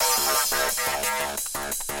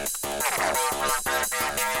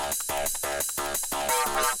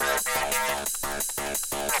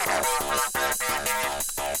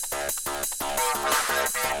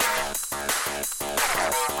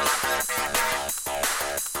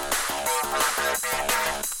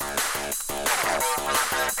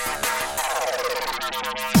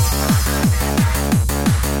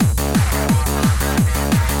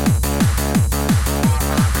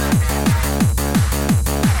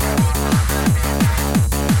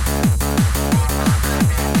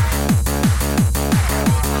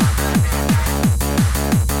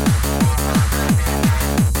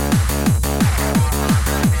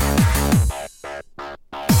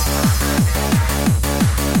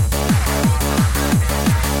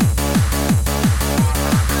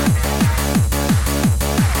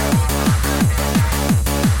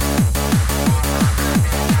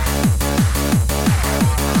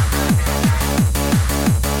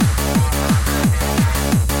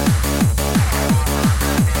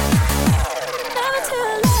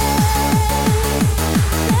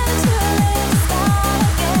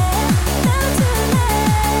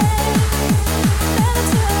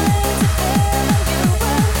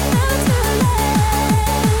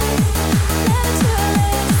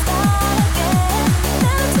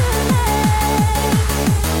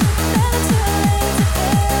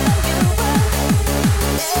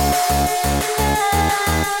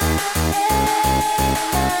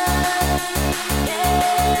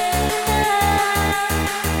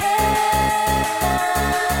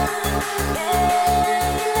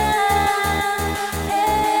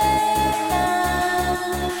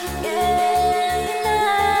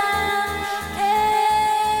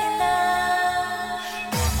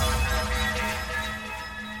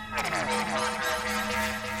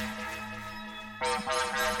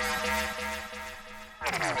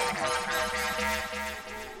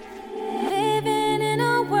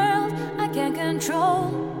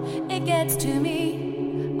control, it gets to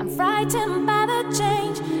me. I'm frightened by the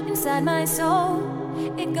change inside my soul,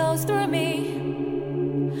 it goes through me.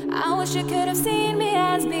 I wish you could have seen me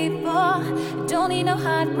as before. Don't need no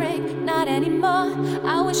heartbreak, not anymore.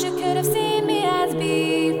 I wish you could have seen me as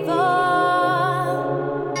before.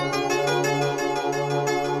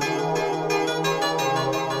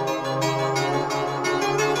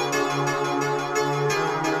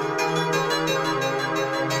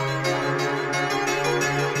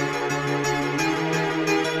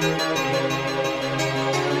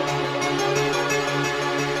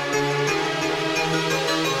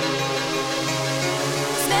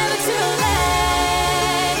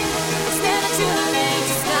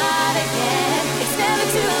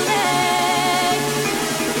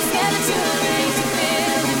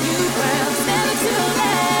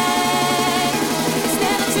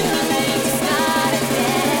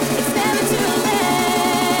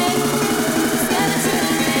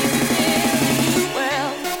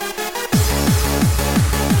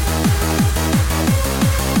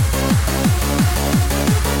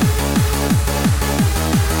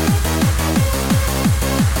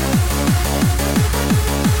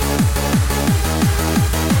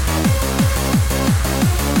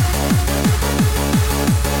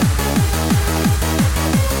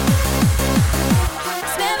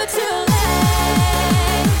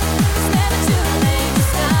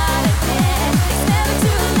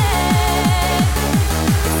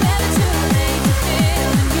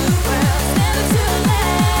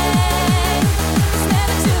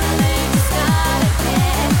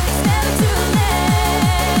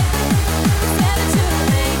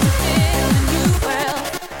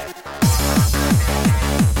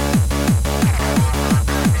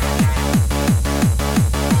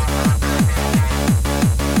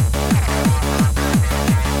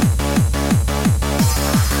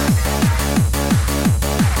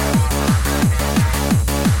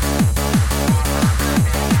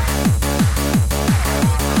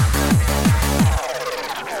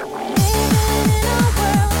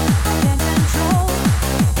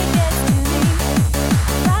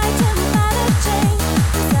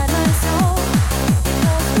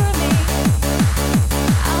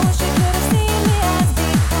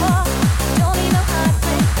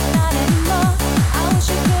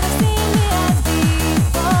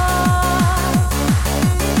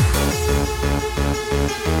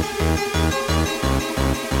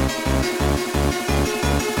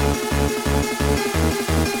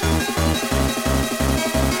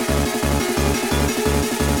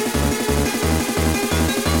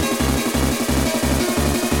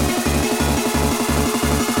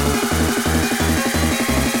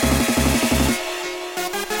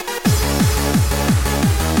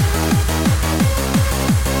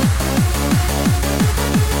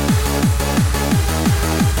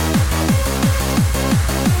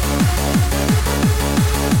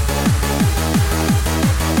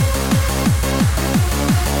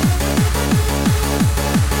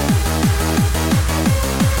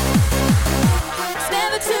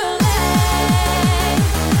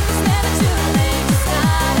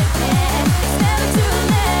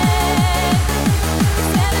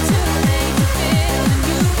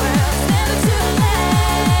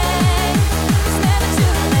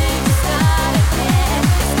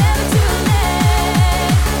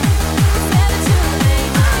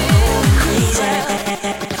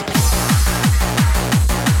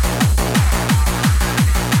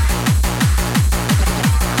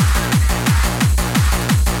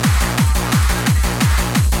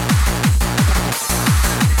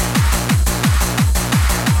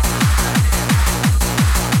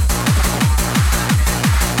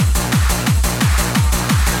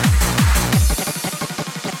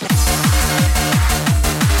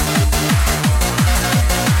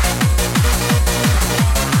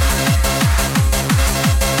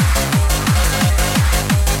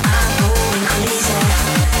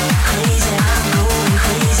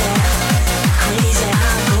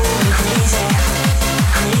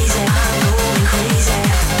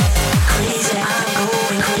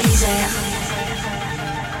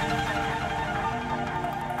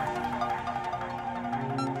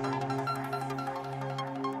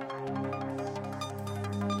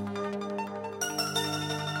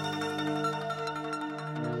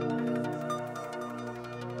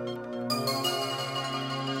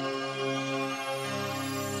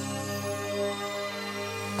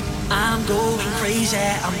 I'm going crazy,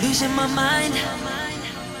 I'm losing my mind.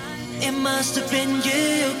 It must have been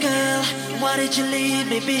you, girl. Why did you leave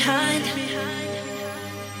me behind?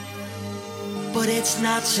 But it's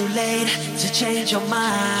not too late to change your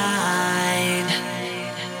mind.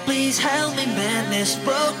 Please Please help me mend this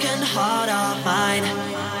broken heart of mine.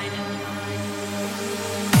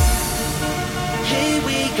 Here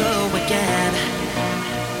we go again.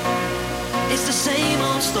 It's the same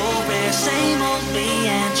old story, same old me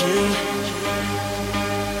and you.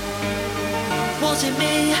 Was it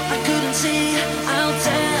me I couldn't see? I'll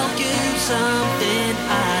tell you something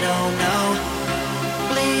I don't know.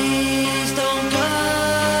 Please don't go.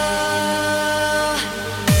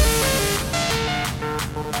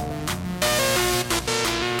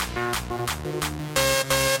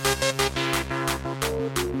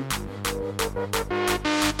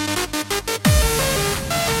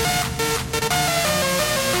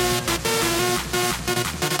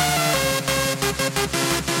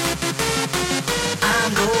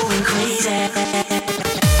 I'm going crazy.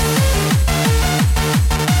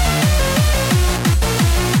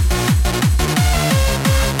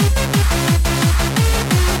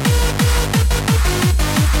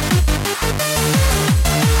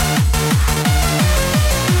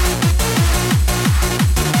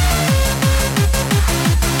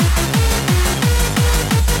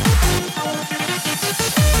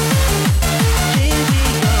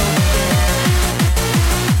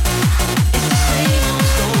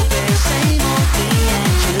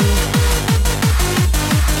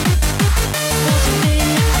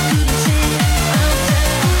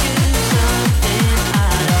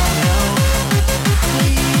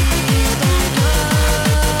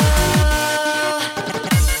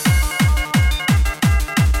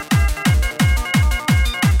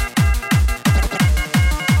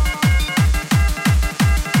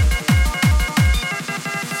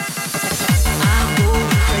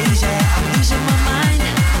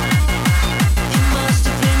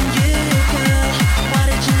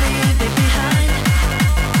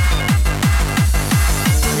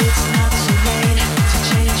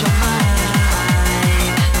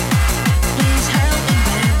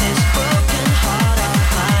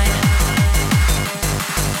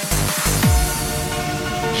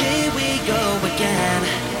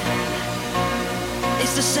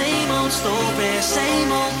 It's the same old story,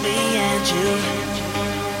 same old me and you.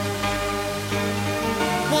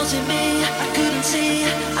 Was it me I couldn't see?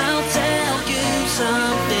 I'll tell you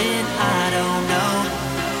something I don't know.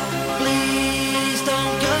 Please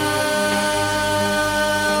don't go.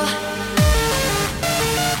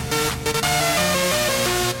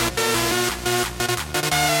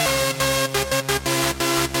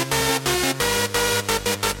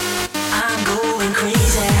 I'm going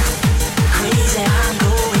crazy, crazy. I'm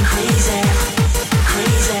going crazy,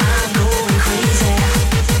 crazy. I'm going crazy,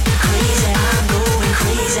 crazy. I'm going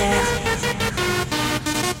crazy.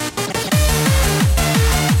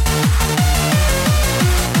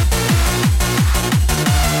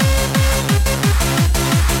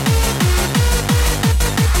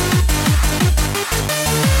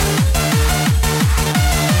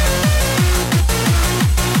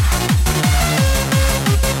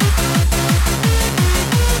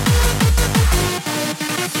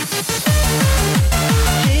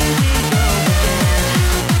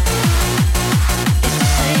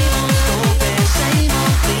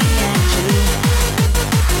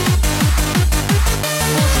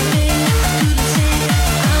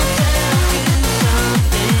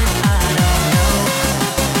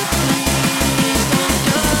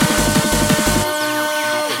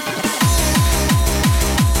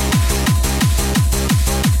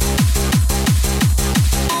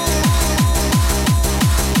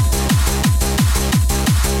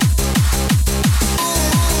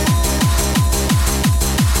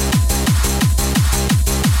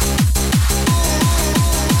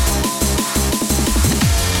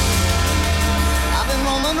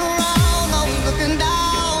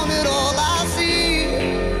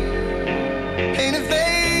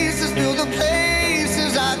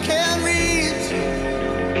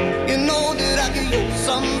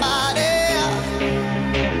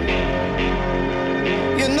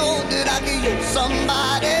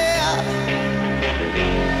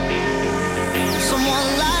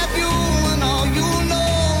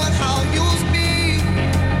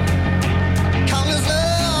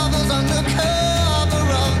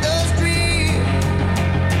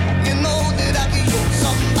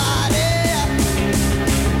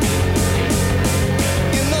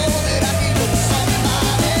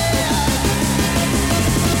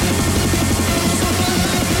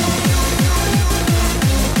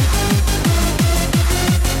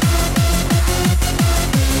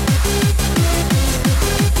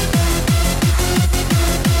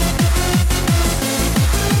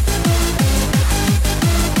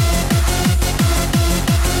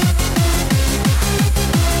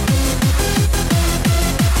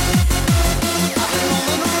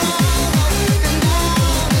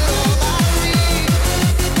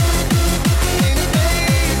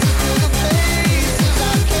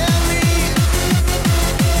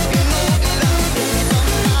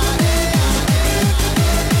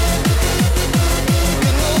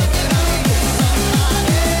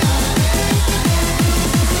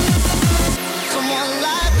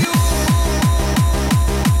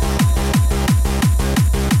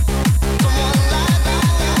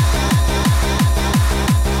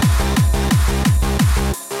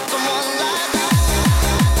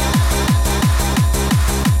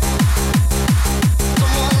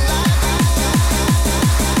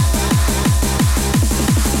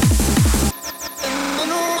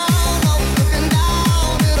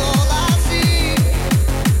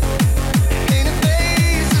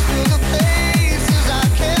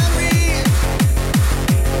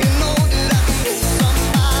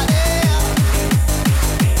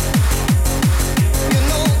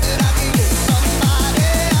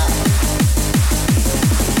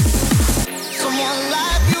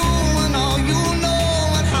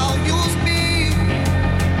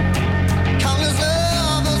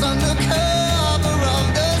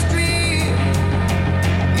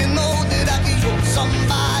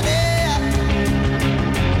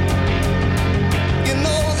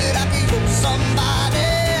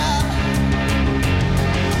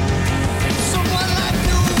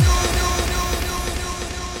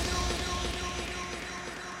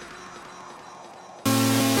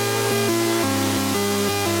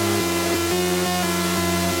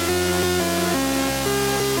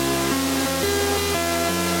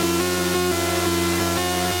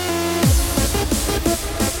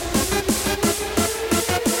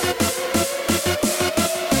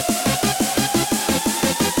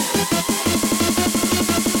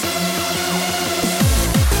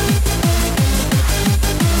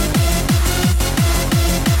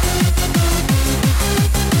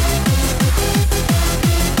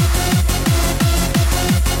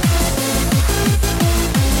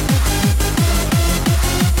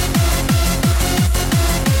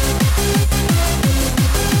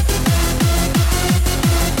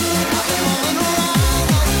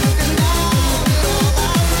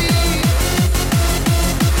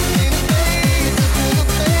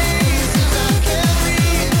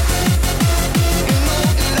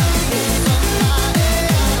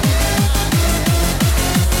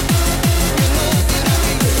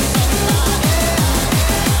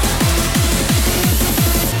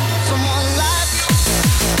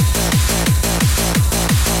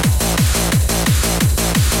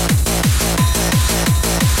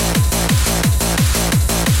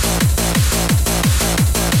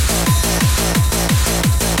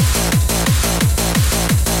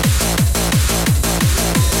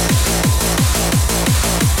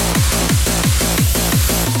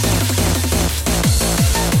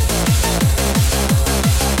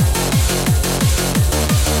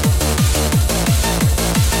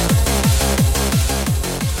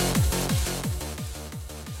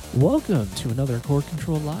 Welcome to another Core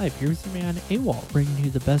Control Live. Here's your man AWOL, bringing you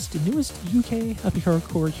the best and newest UK happy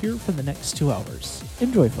hardcore here for the next 2 hours.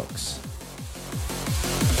 Enjoy, folks.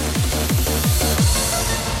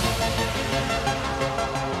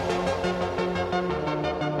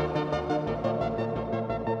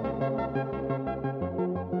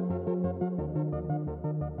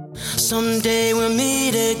 Someday we'll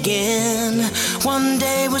meet again. One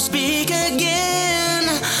day we'll speak again.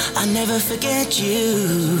 I'll never forget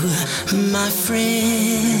you, my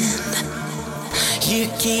friend. You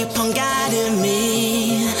keep on guiding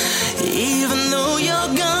me, even though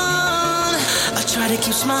you're gone. I try to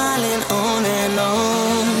keep smiling on and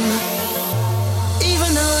on.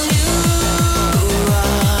 Even though you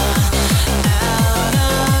are out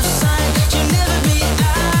of sight, you'll never be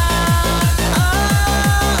out of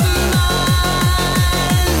mind.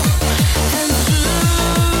 And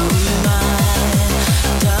through my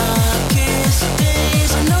darkest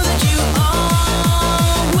days, I know that you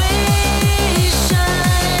always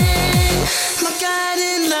shine, my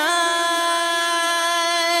guiding light,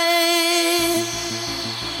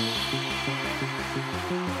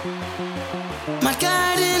 my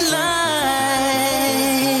guiding light,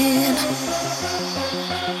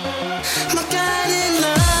 my guiding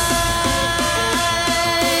light.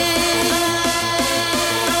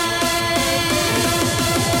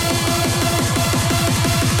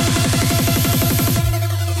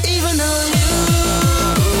 Even though you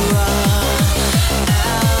are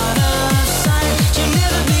out of sight, you'll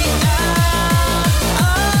never be out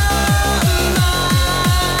of mind.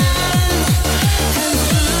 And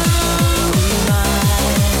through my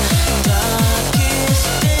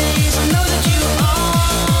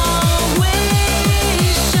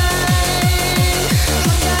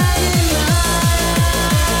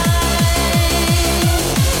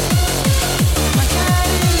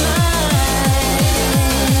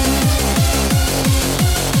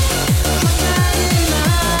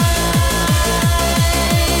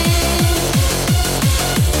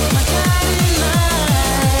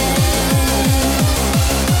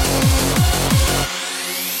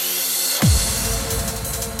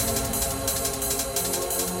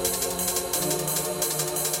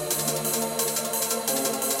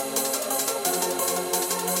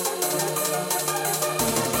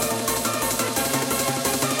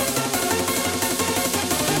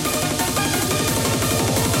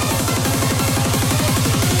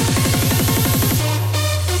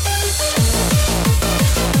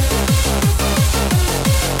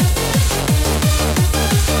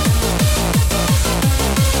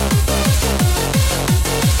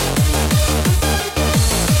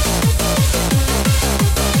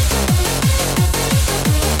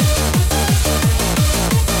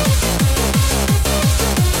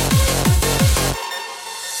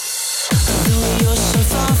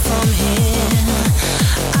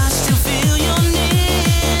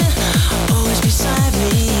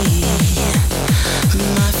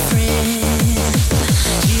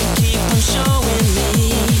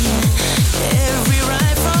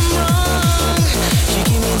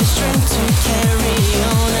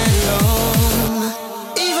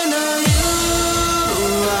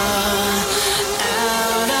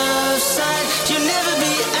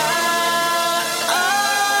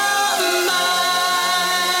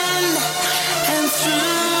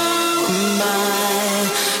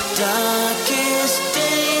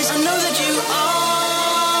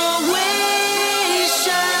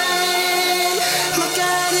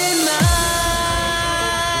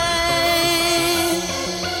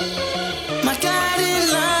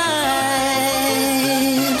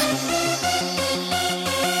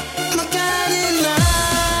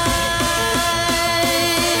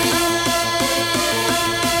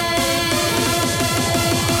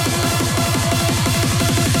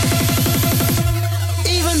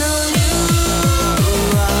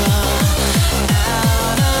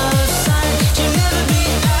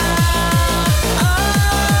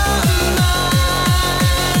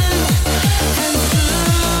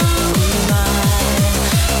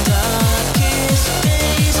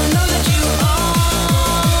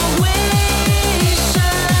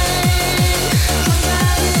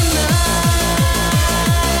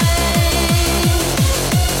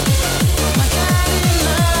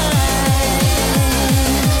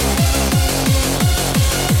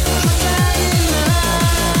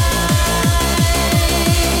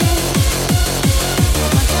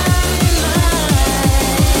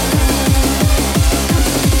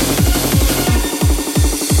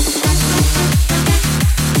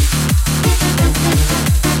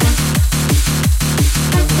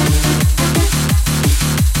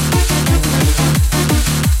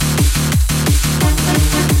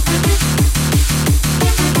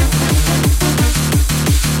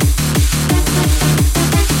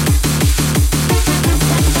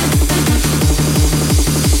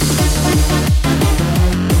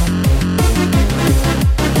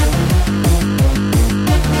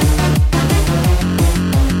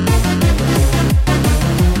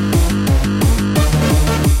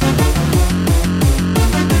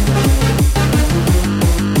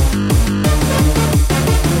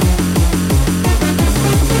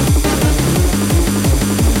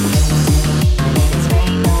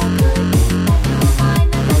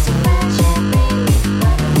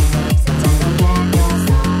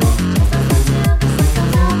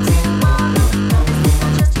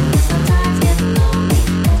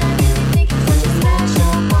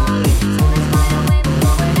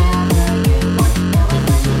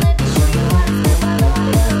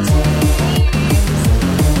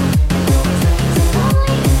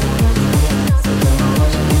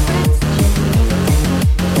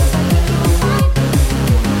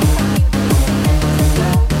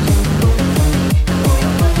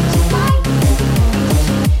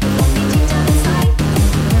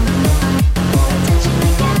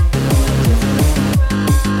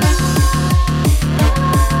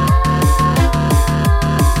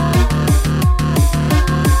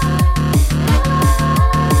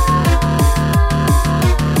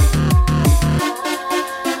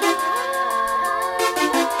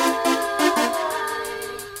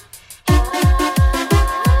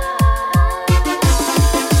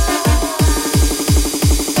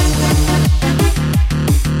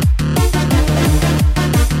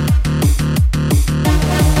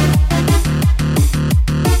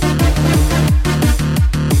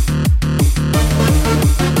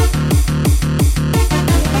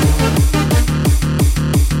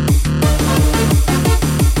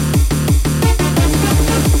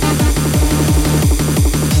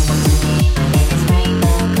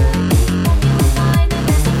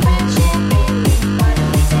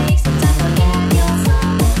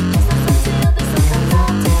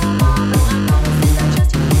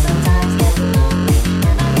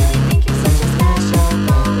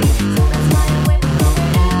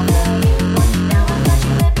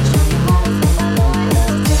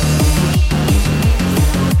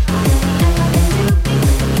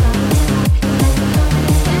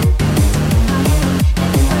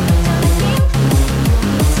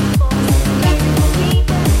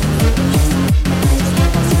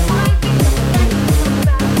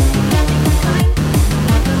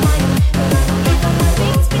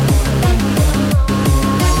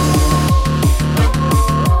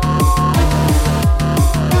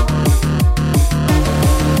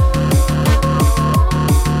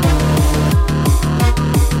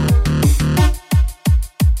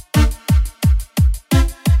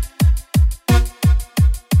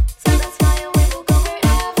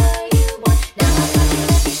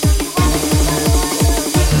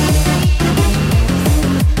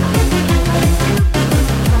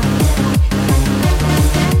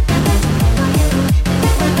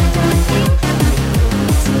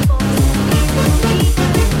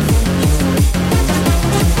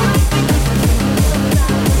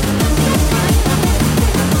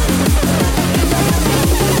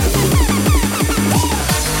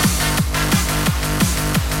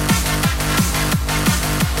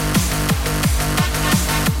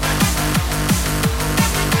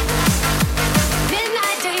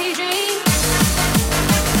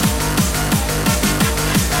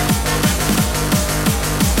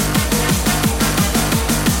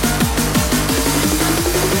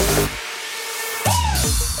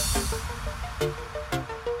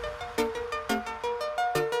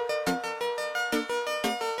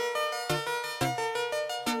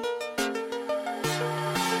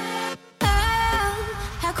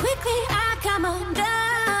quickly I come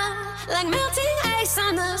undone, like melting ice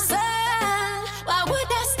on the sun. Why would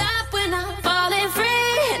that stop when I'm falling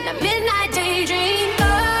free in a midnight daydream?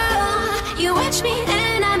 Oh, you watch me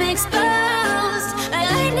and I'm exposed, like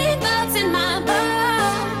lightning bolts in my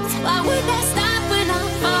bones. Why would that stop when I'm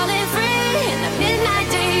falling free in a midnight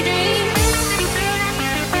daydream?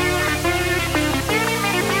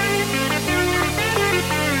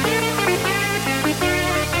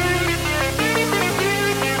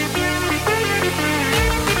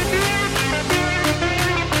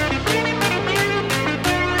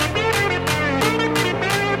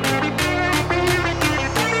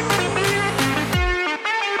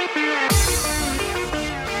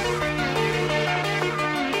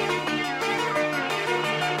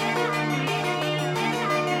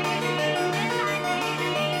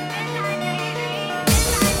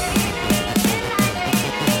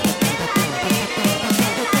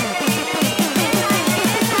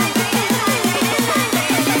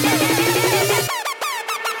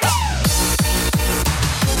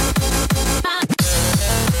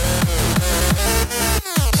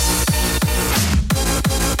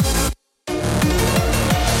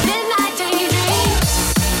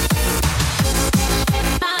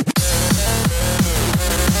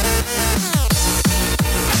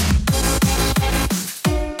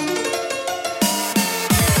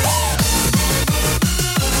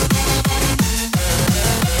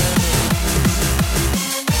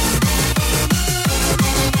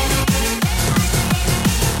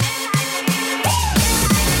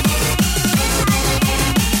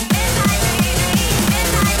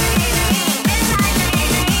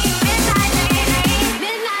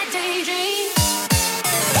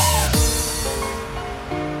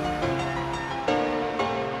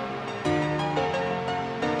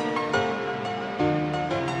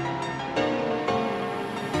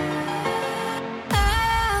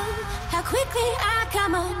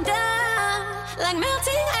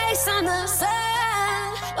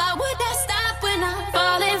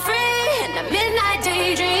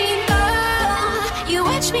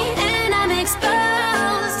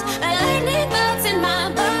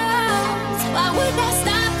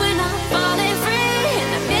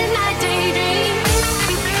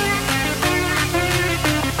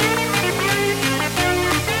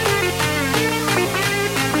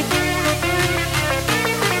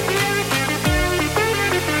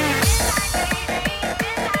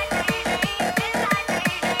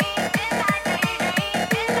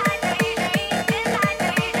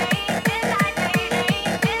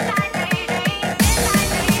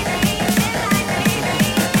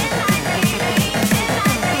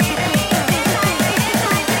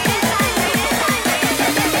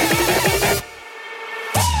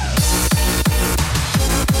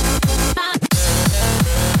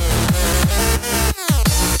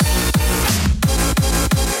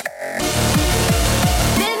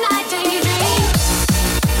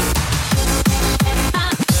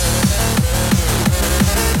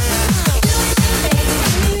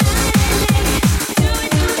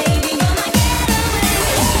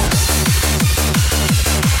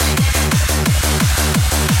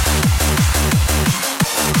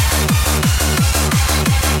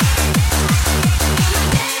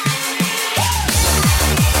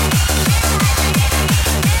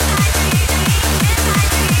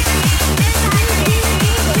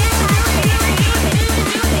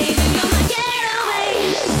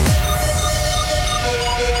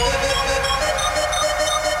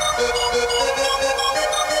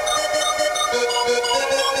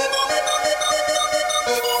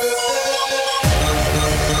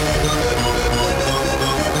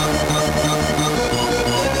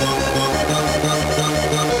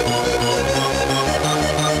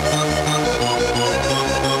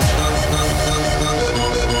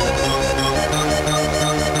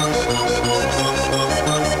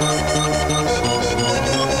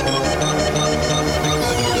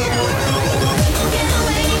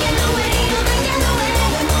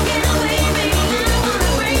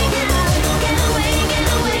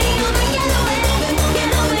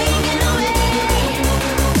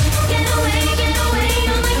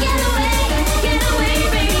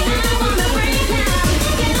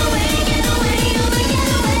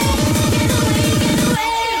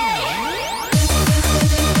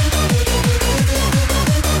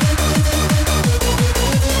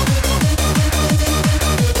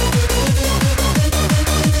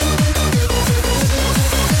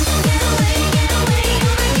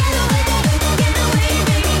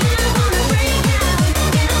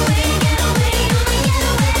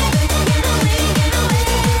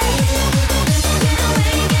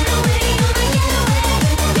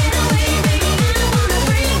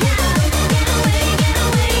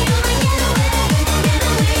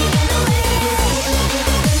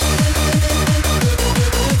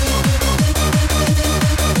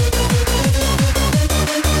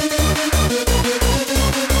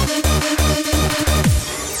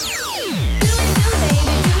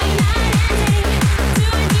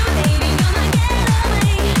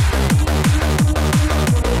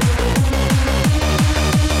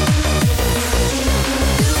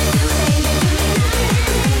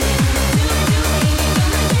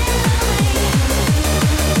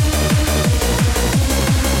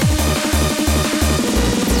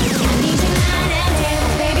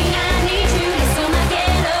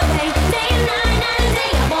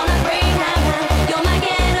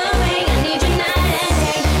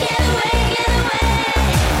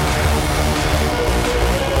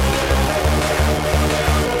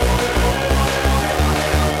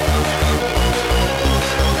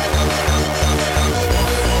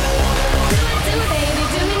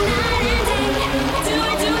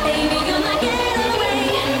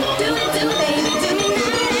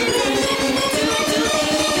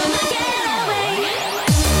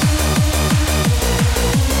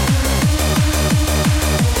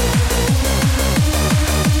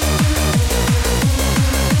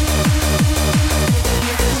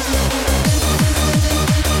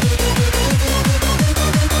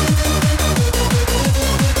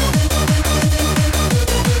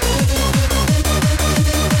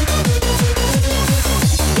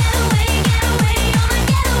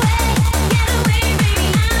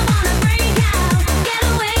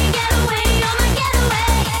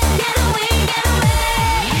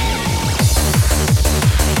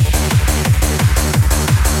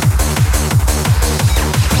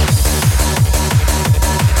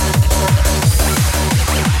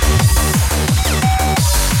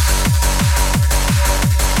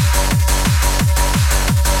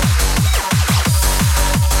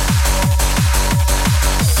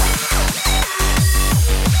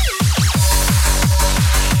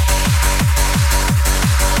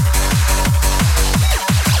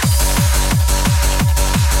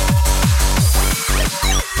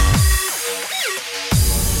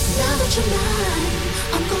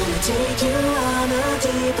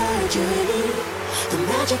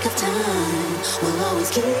 nick of time will always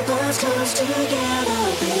keep us close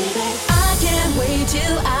together, baby. I can't wait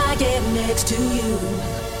till I get next to you.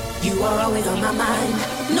 You are always on my mind.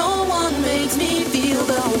 No one makes me feel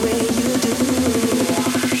the way you do.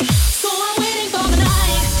 So I'm waiting for the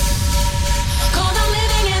night, 'cause I'm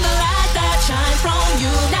living in the light that shines from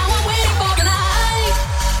you. Now I'm waiting for the night,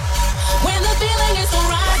 when the feeling is so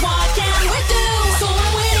right, what can we do? So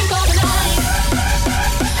I'm waiting for the night,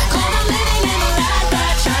 'cause I'm living in the light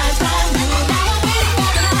that shines from you. Now I'm waiting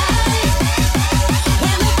for the night,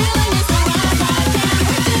 when the feeling is so right, what can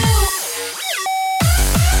we do?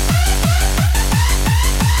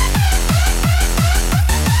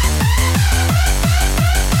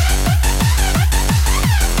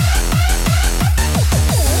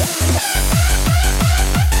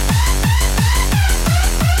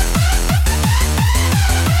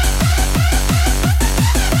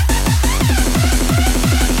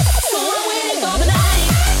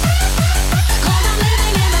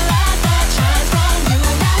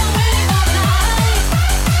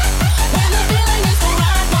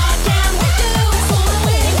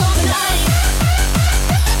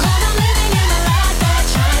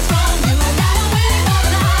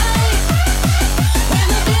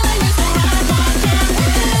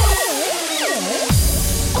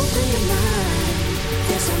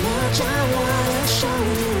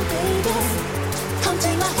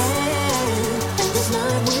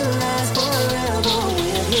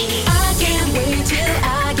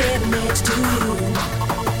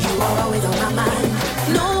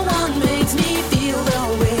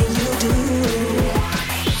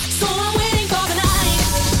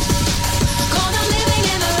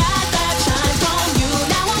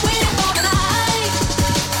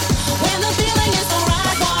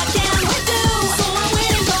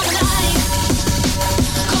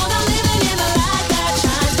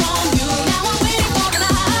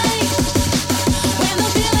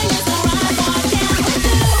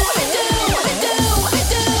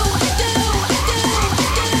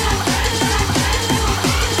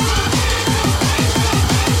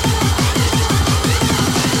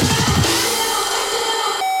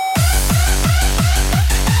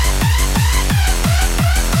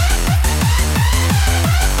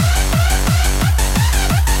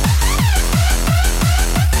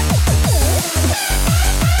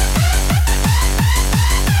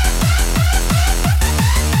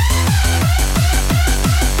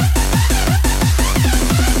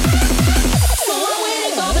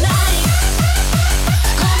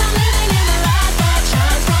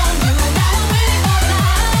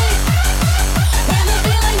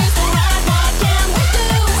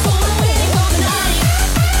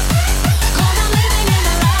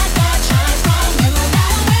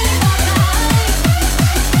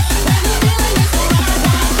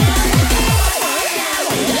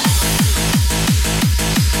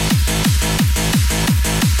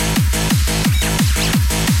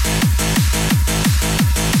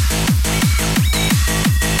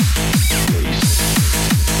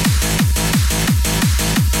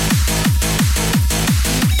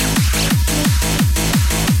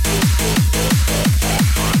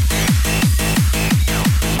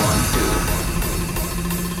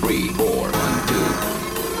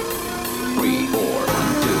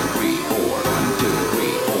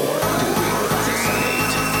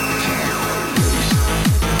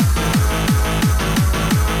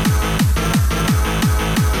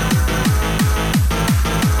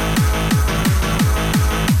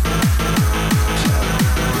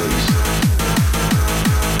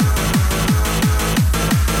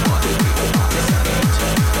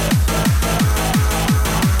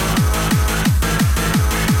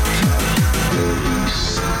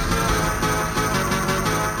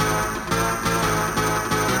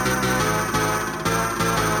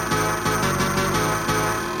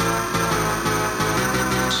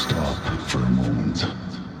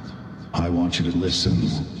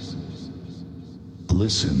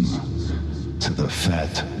 Listen to the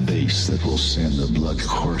fat bass that will send the blood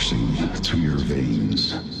coursing through your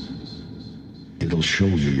veins. It'll show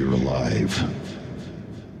you you're alive.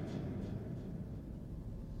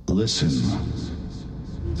 Listen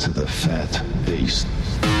to the fat bass.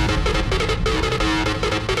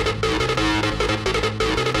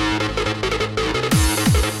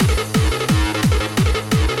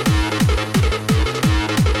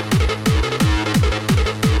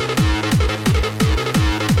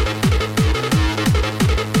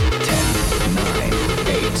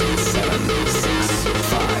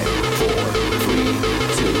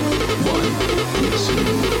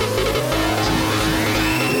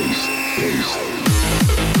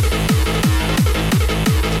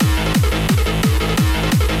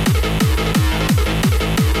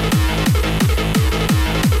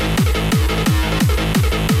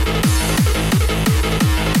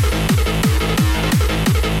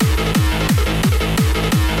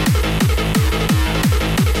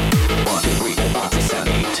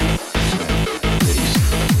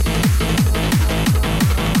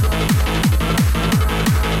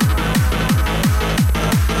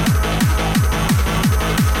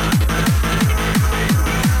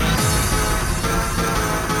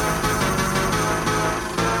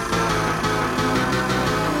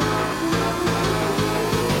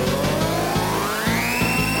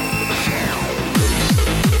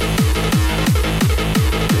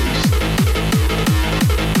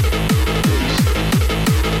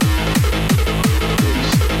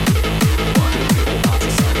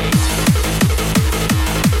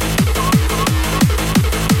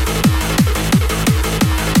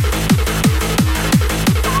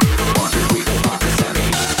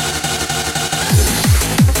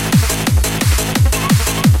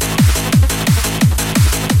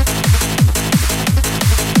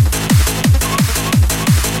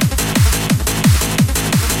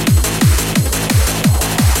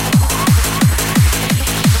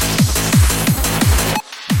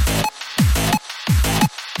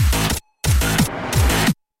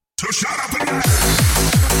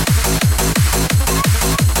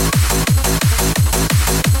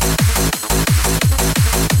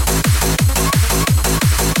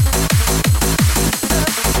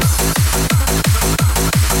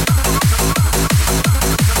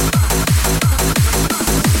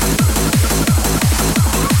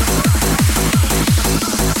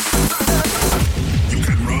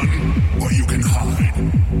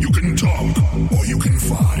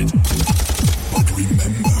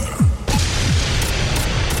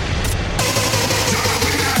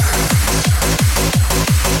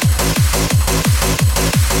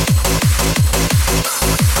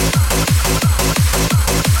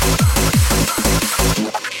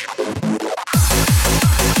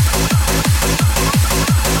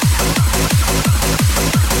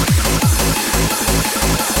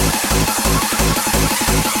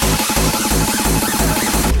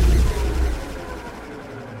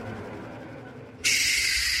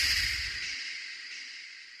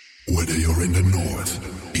 you're in the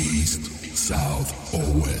north, east, south,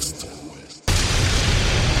 or west.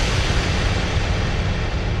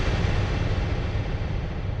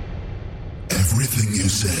 Everything you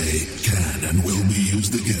say can and will be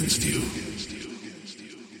used against you.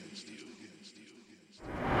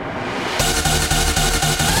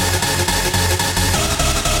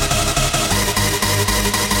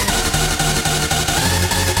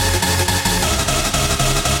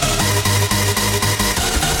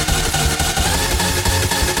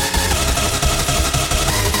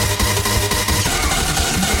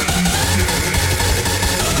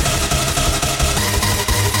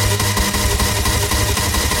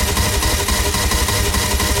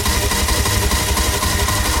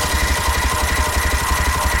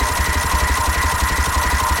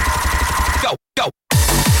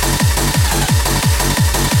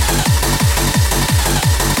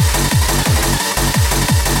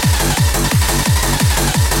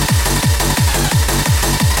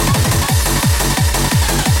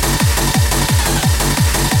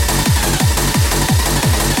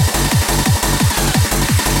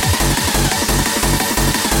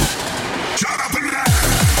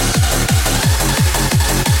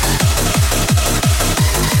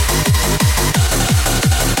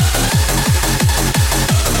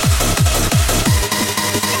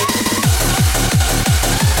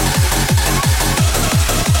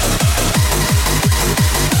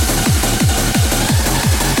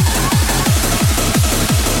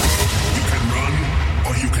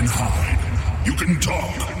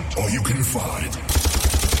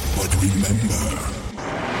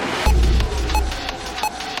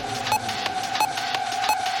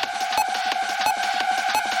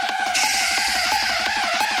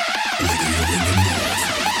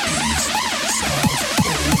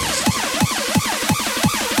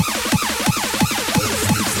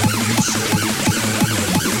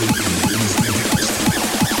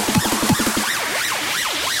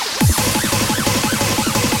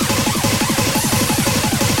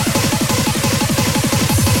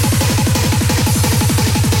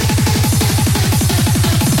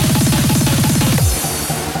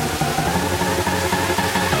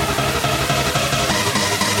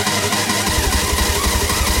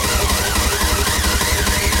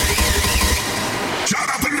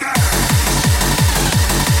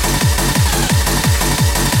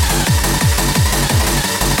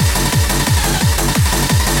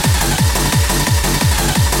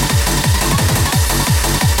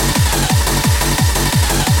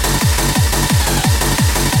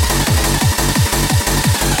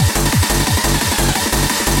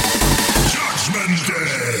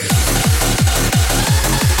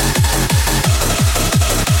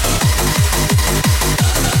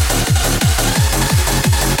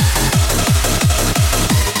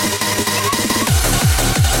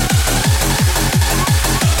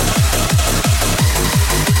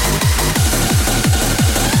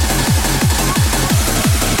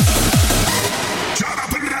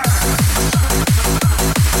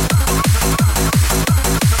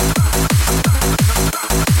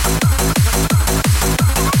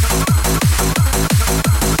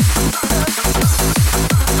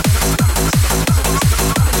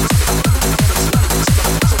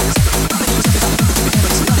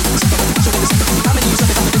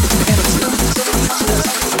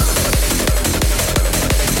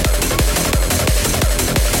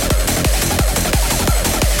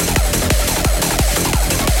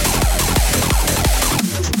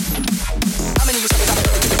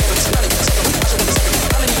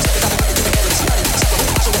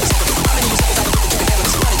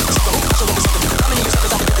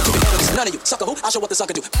 I show what the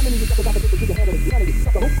sucker do. How many of you suckers out there think that you can handle this? None of you.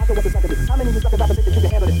 Sucker who? I show what the sucker do.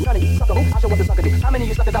 How many of you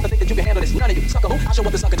suckers out there think that you can handle this? None of you. Sucker who? I show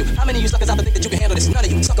what the sucker do. How many of you suckers out there think that you can handle this? None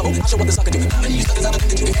of you. Sucker who? I show what the sucker do. How many of you suckers out there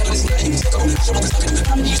think that you can handle this? None of you. Sucker who? I show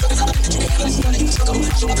what the sucker do. How many of you suckers out there think that you can handle this?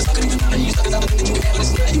 None of you. Sucker who? I show what the sucker do. How many of you suckers out there think that you can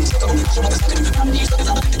handle this? None of you. Sucker who? I show what the sucker do. How many of you suckers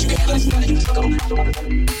out there think that you can handle this? None of you. Sucker who? I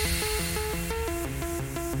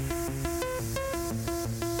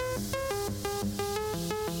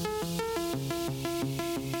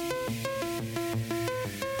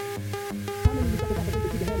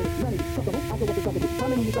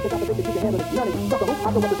show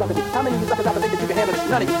what the sucker do. How many of you suckers out there think that you can handle this? None of you. Sucker who? I show what the sucker do. How many of you suckers out there think that you can handle this?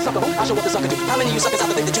 None of you. Sucker who? I show what the sucker do. How many of you suckers out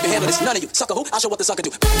there think that you can handle this? None of you. Sucker who? I show what the sucker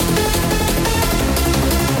do.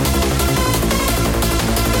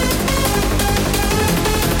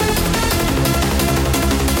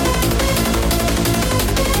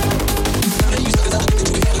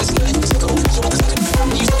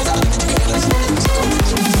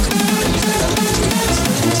 How many of you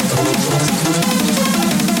suckers out there think that you can handle this? None of you. Sucker who? I show what the sucker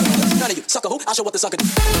do. Sucker who? I show what the sucker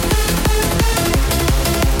do.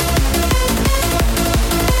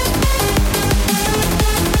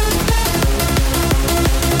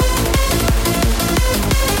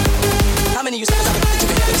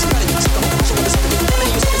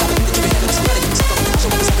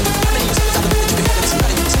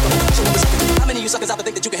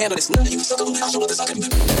 handle this. None of you sucker, I'll show what the sucker do.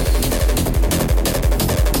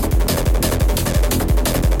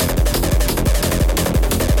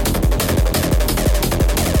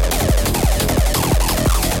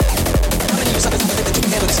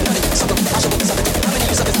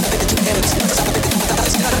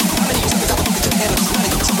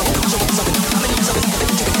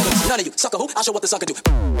 None of you sucker who? I'll show what the sucker do.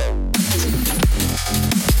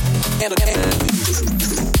 Handle.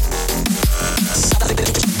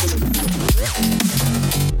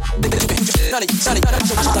 None of you, son, I'll show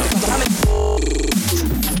what the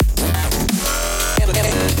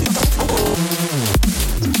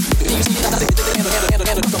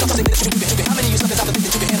sucker do. How many of you suckers out there think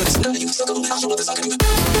that you can handle this? None of you sucker who? I'll show what the sucker do.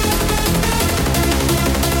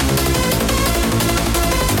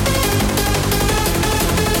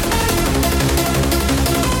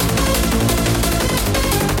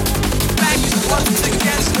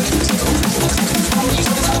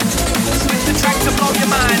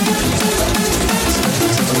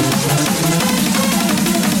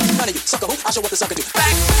 I'll show what the sucker do.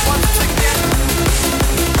 Back once again.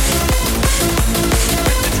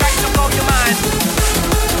 With the track to blow your mind.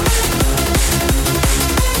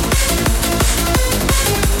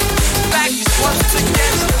 Back once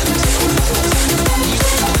again.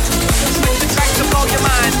 With the track to blow your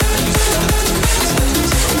mind.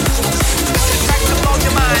 The track to blow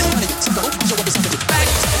your mind. I'll show what the sucker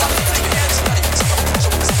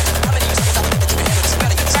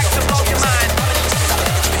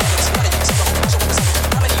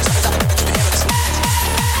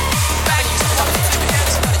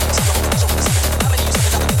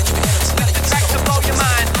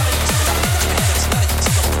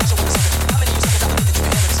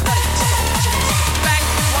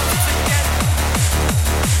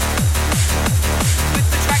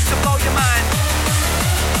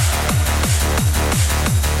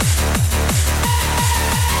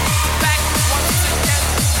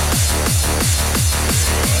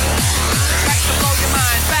once again.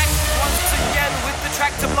 The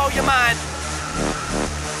track to blow your mind.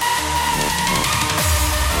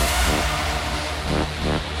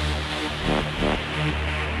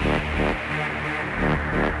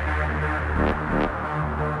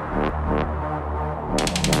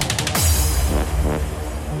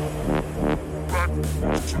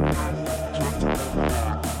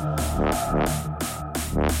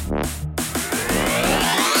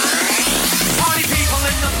 Party people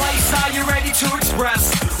in the place, are you ready to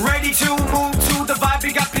express? Ready to move to the vibe,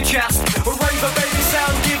 big up your chest. A raver baby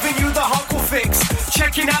sound giving you the hardcore fix.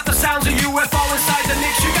 Checking out the sounds of UFO inside the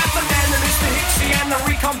mix. You got the man, the Mr. Hixie and the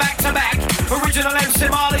Recon back to back. Original MC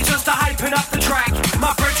Marley just a hyping up the track.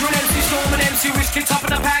 My brethren MC Storm and MC Whiskey top of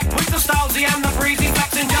the pack. With the Stylesy and the Breezy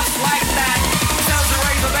flexing just like that. Sounds of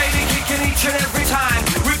raver baby kicking each and every time.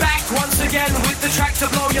 We're back once again with the track to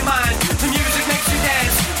blow your mind. The music makes you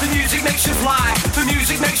dance, the music makes you fly. The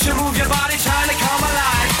music makes you move your body, trying to come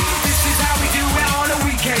alive. This is how we do it on a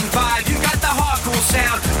weekend vibe. You got the hardcore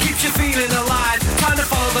sound, keeps you feeling alive. Time to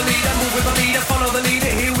follow the leader, move with the leader, follow the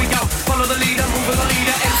leader, here we go. Follow the leader, move with the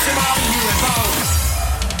leader, MC Marley UFO.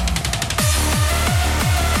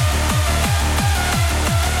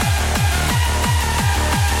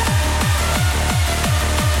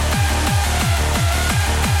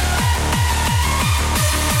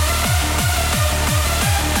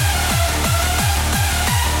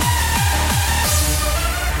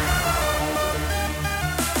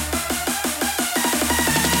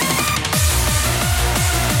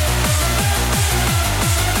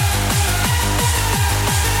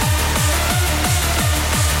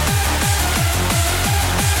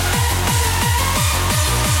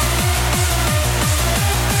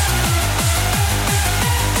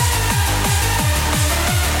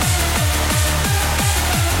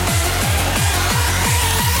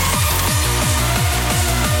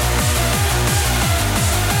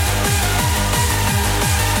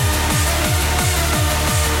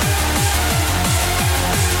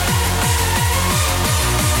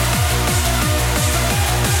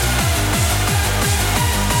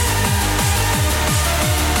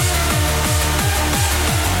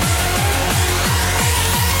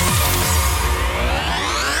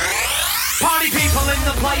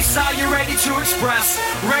 Are you ready to express?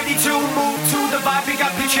 Ready to move to the vibe, big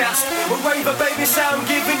up your chest. A raver baby sound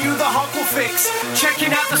giving you the hardcore fix.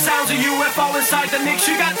 Checking out the sounds of UFO inside the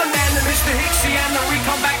mix. You got the man, the Mr. Hixie and the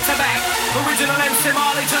Recon back to back. Original MC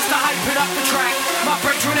Marley just to hyping up the track. My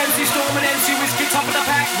brethren MC Storm and MC Whiskey top of the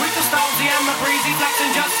pack. With the Stylesy and the Breezy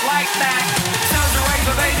flexing just like that. Sounds of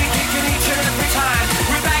raver baby kicking each and every time.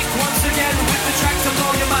 We're back once again with the track to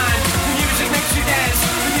blow your mind. The music makes you dance,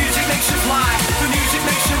 the music makes you fly, the music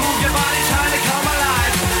makes you move.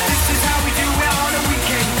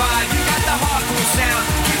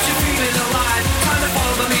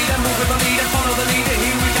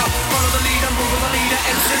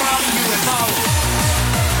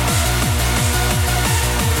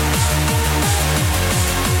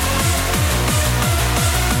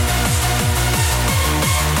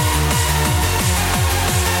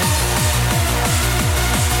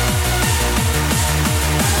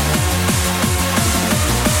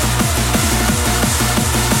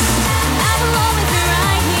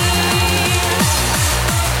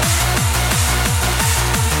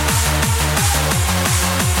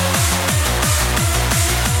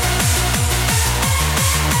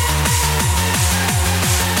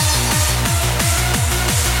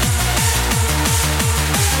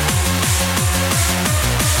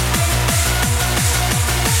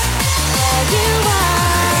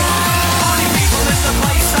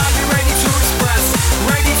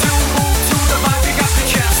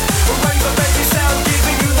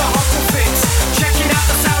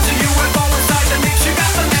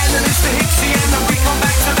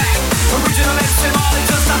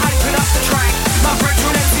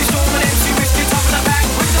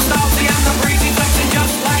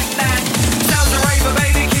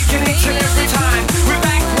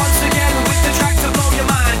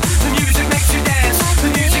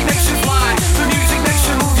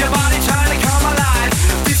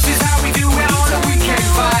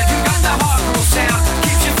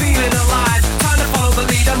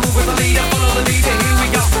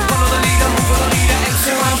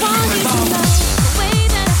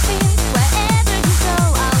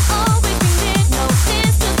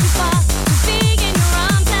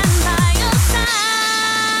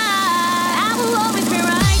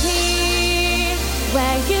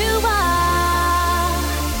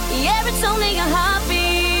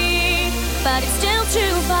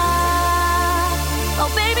 too far. Oh,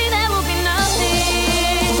 baby, there will be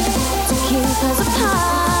nothing to keep us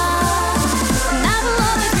apart. And I will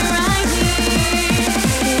always be right here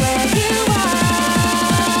where you are.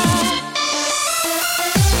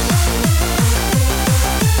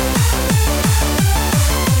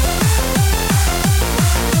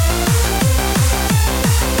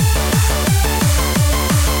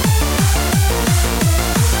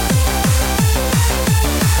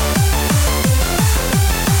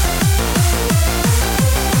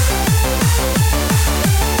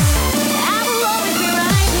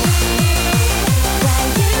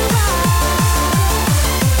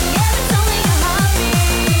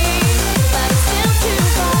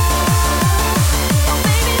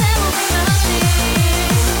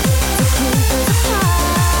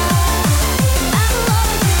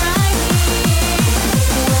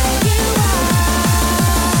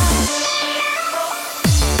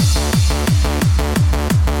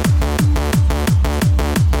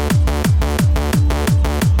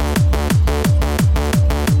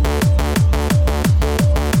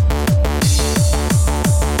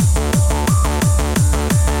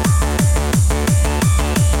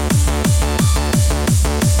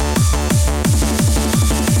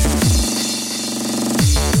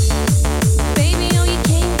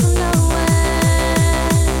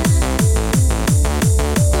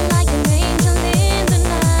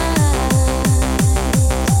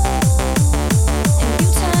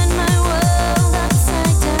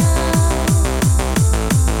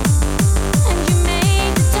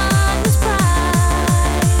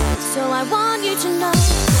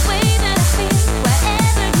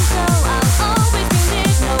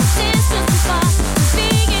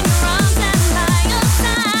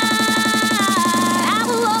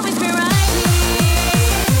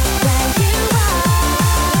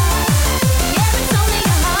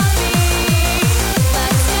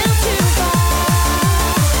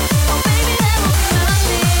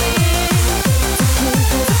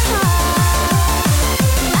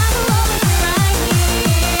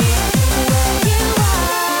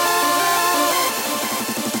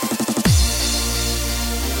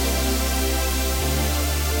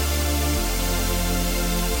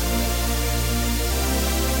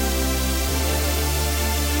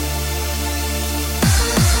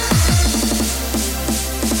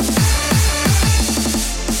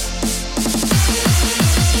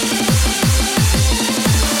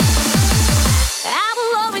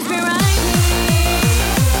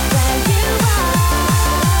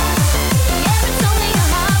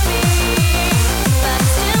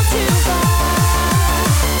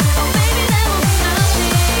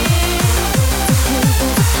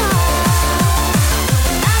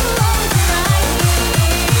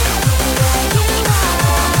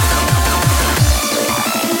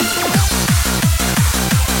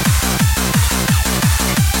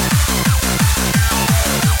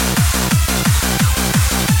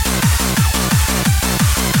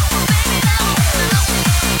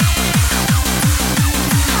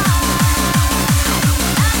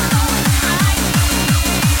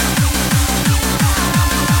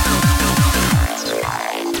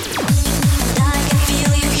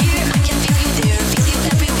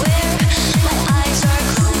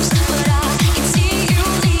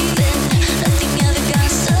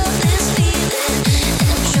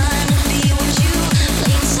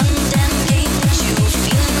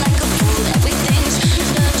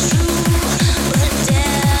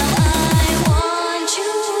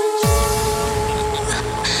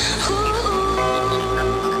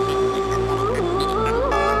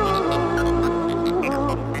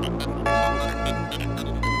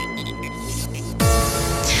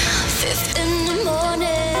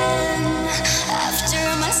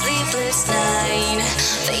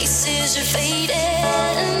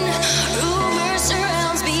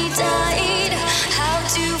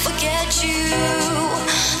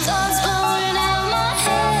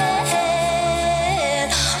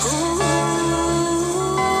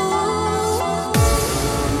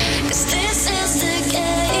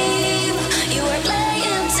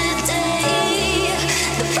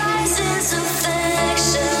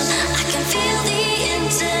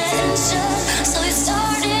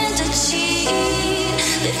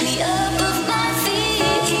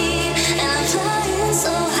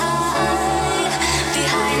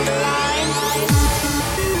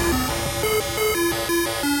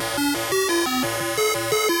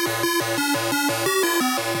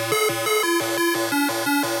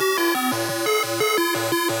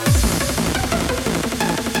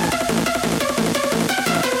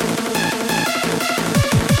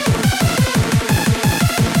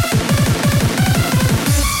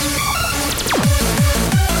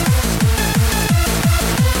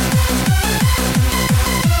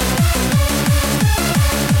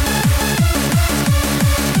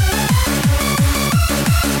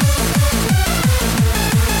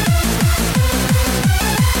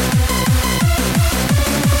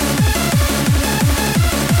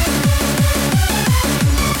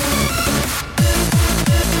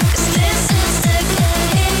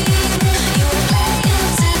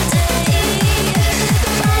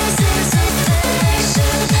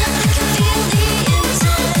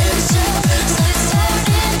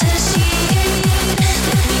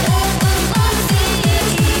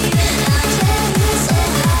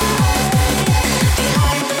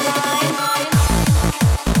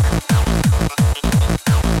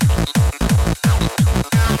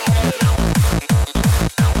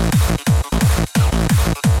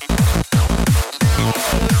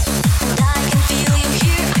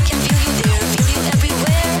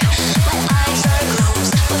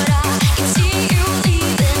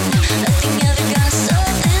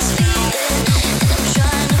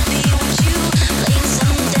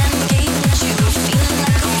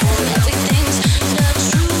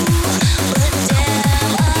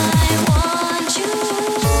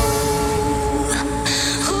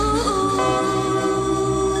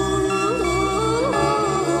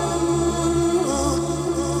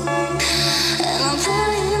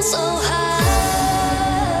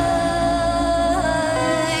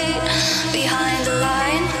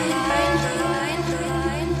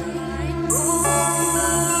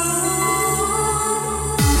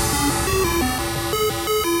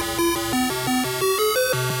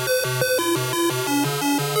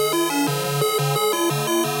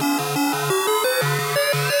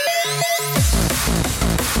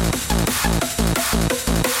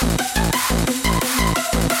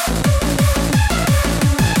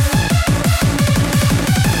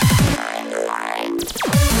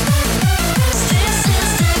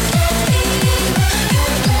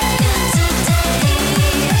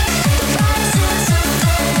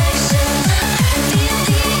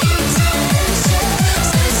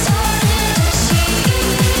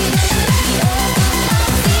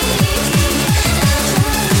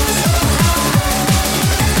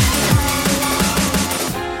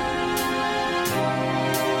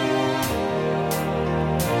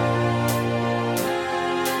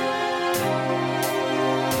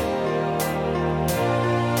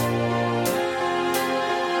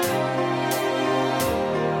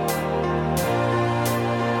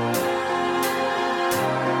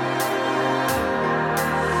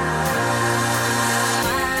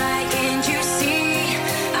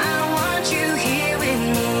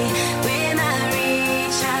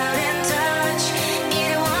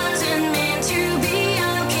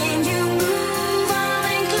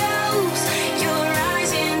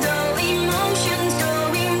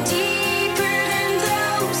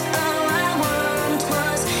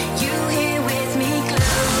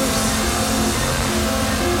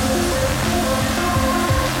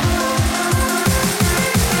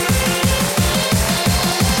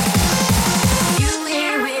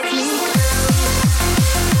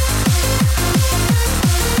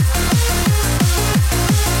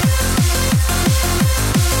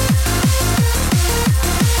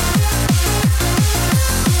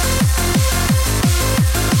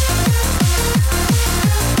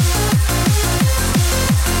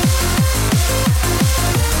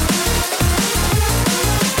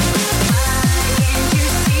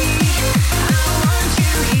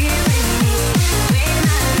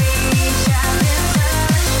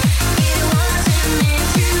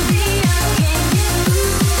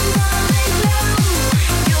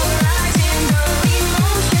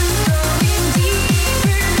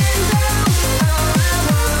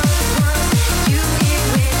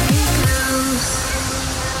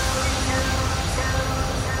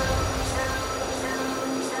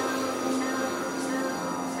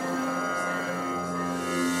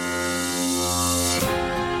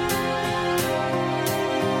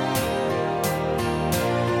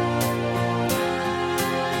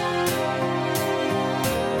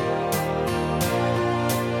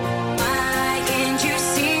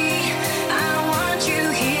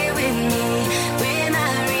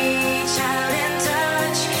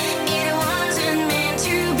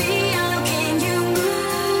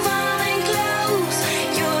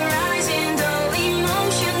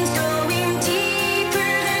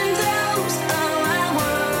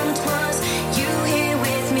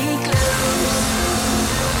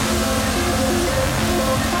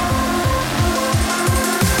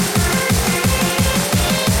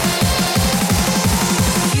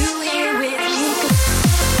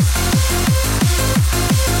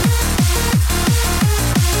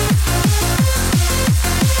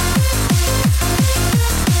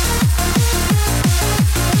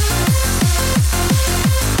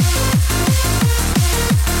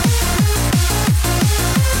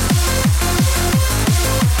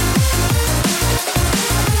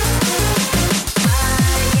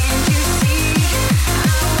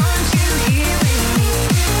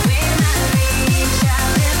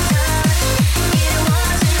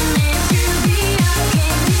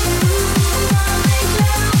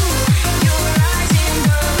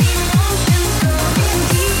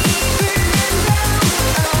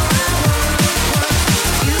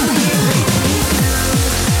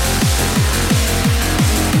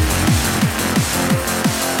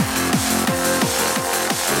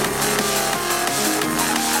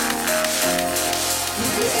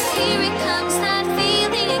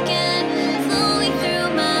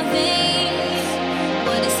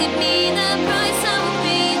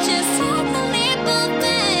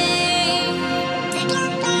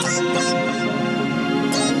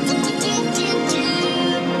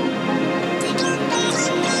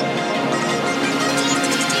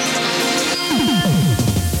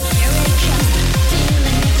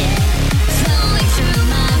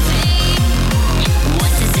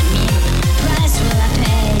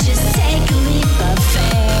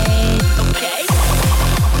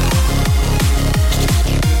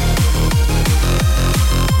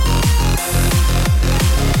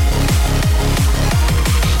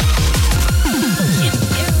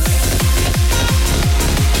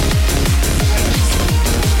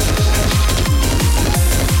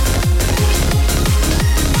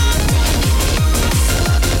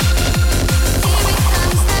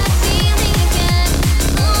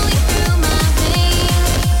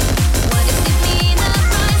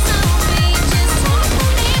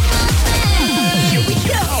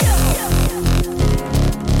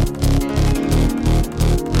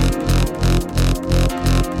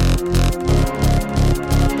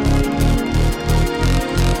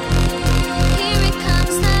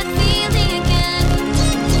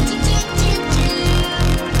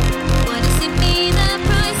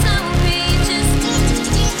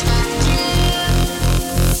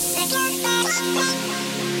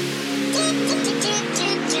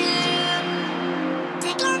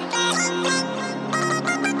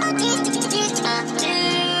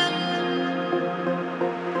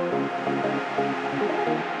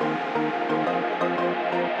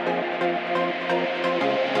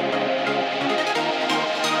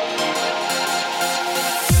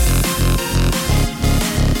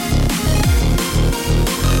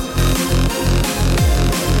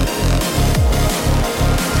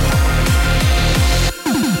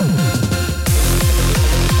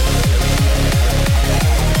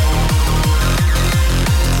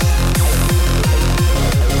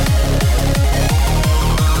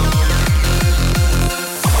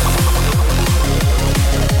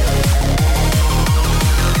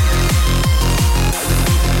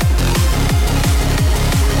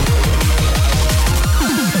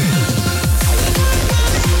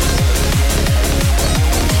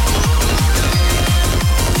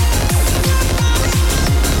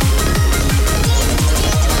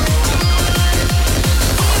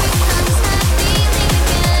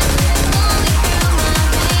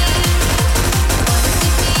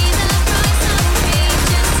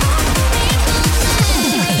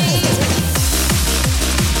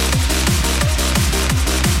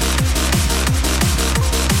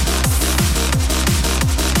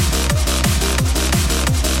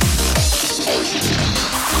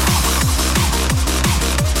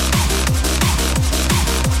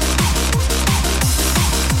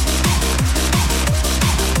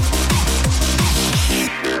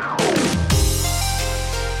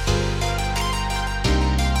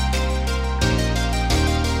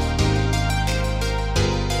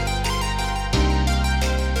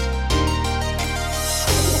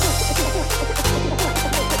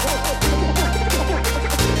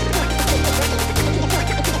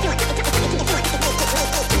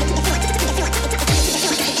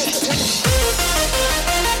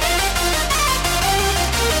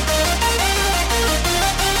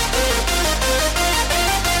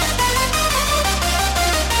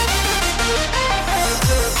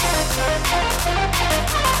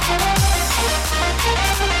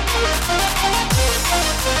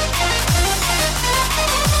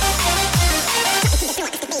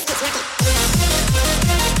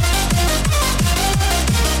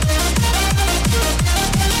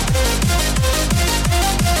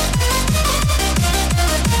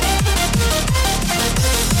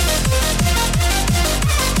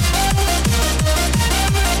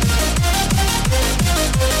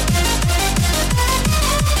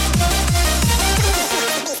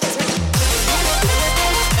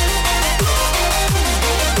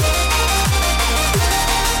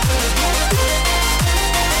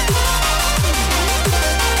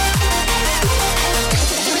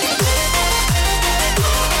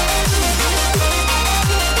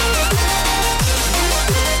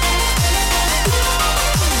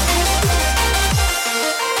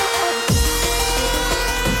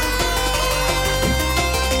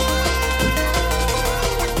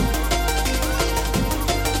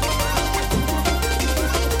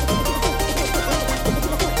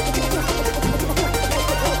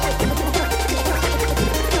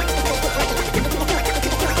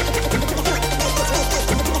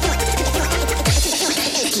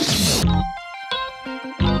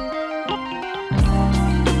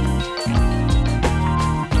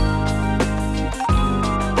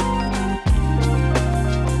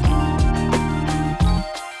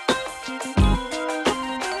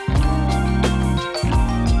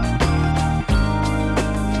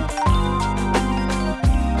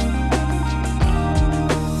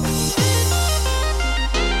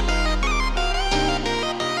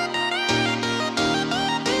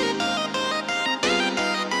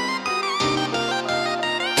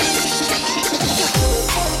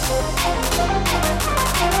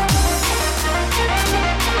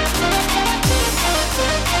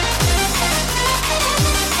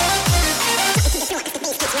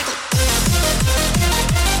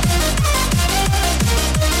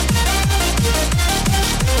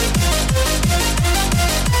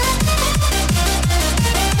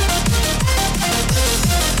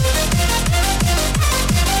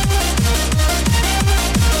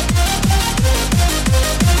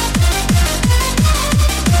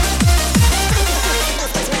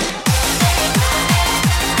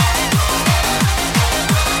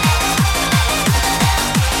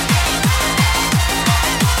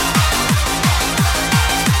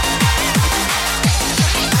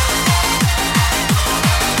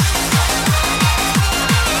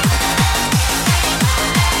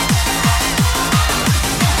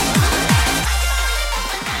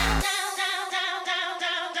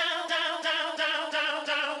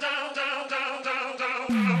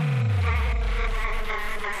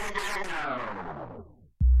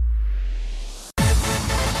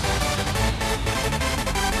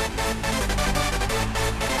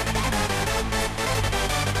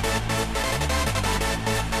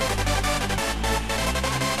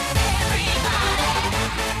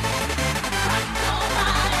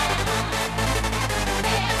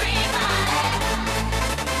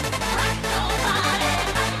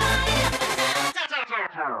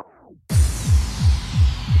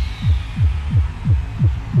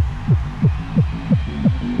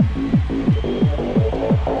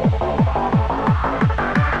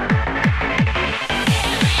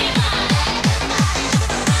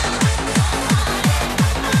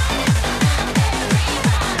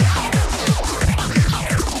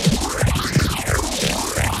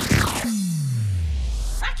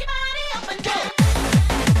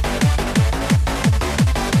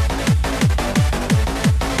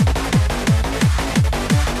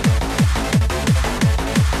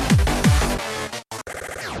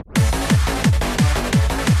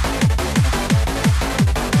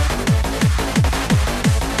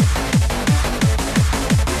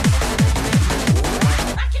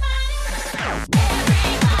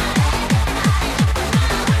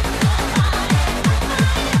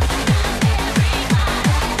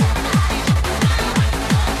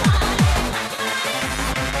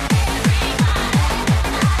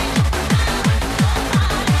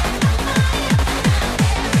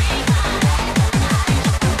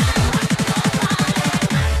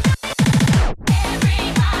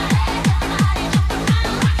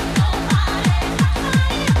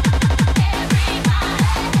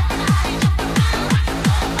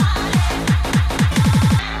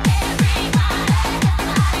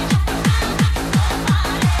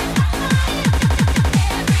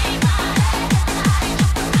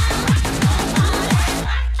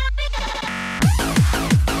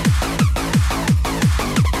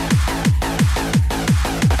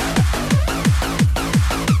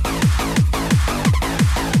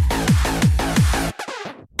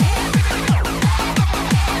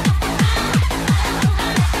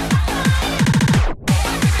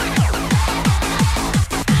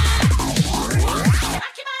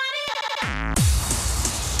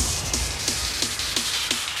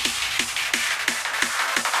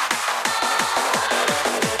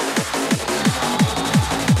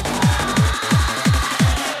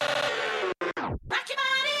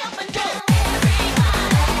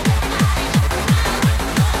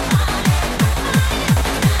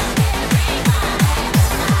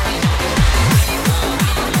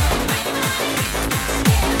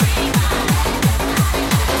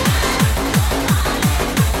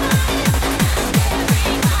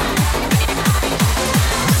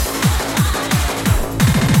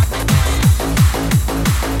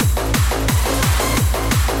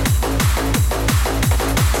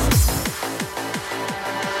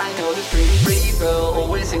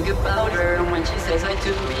 think about her when she says hi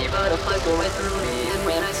to me, butterflies go right through me. And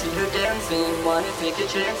when I see her dancing, wanna take a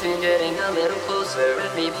chance in getting a little closer and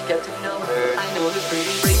maybe get to know her. I know this pretty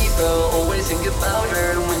girl, always think about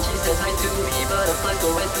her when she says hi to me, butterflies go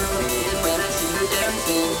right through me. And when I see her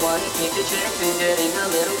dancing, wanna take a chance in getting a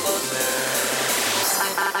little closer.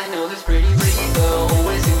 I know this pretty girl,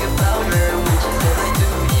 always think about her when she says hi to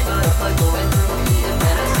me, butterflies go right through me. And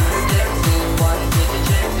when I see her dancing, wanna take a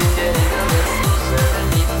chance in getting a little closer and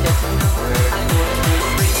maybe get to know her. I know this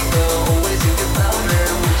pretty girl, always think about her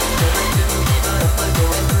when she says hi to me, butterflies go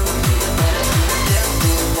right through me. And when I see her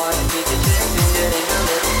dancing, wanna take a chance in getting a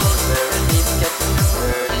little closer and maybe get to know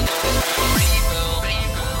her. I know this pretty girl.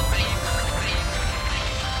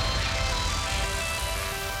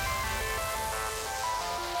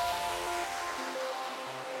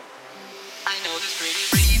 I know this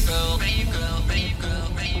pretty girl,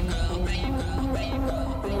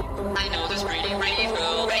 I know this pretty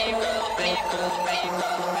girl, I know this pretty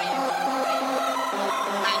girl,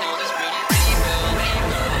 I know this pretty girl, I know this pretty girl,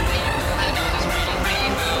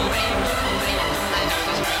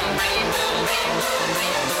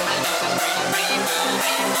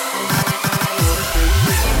 I know this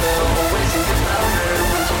pretty girl, always think about her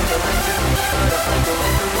when she says hi to me, butterfly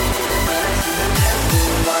going through me, and when I see her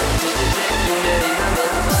dancing, wanna take a chance in getting a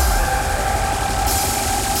little closer.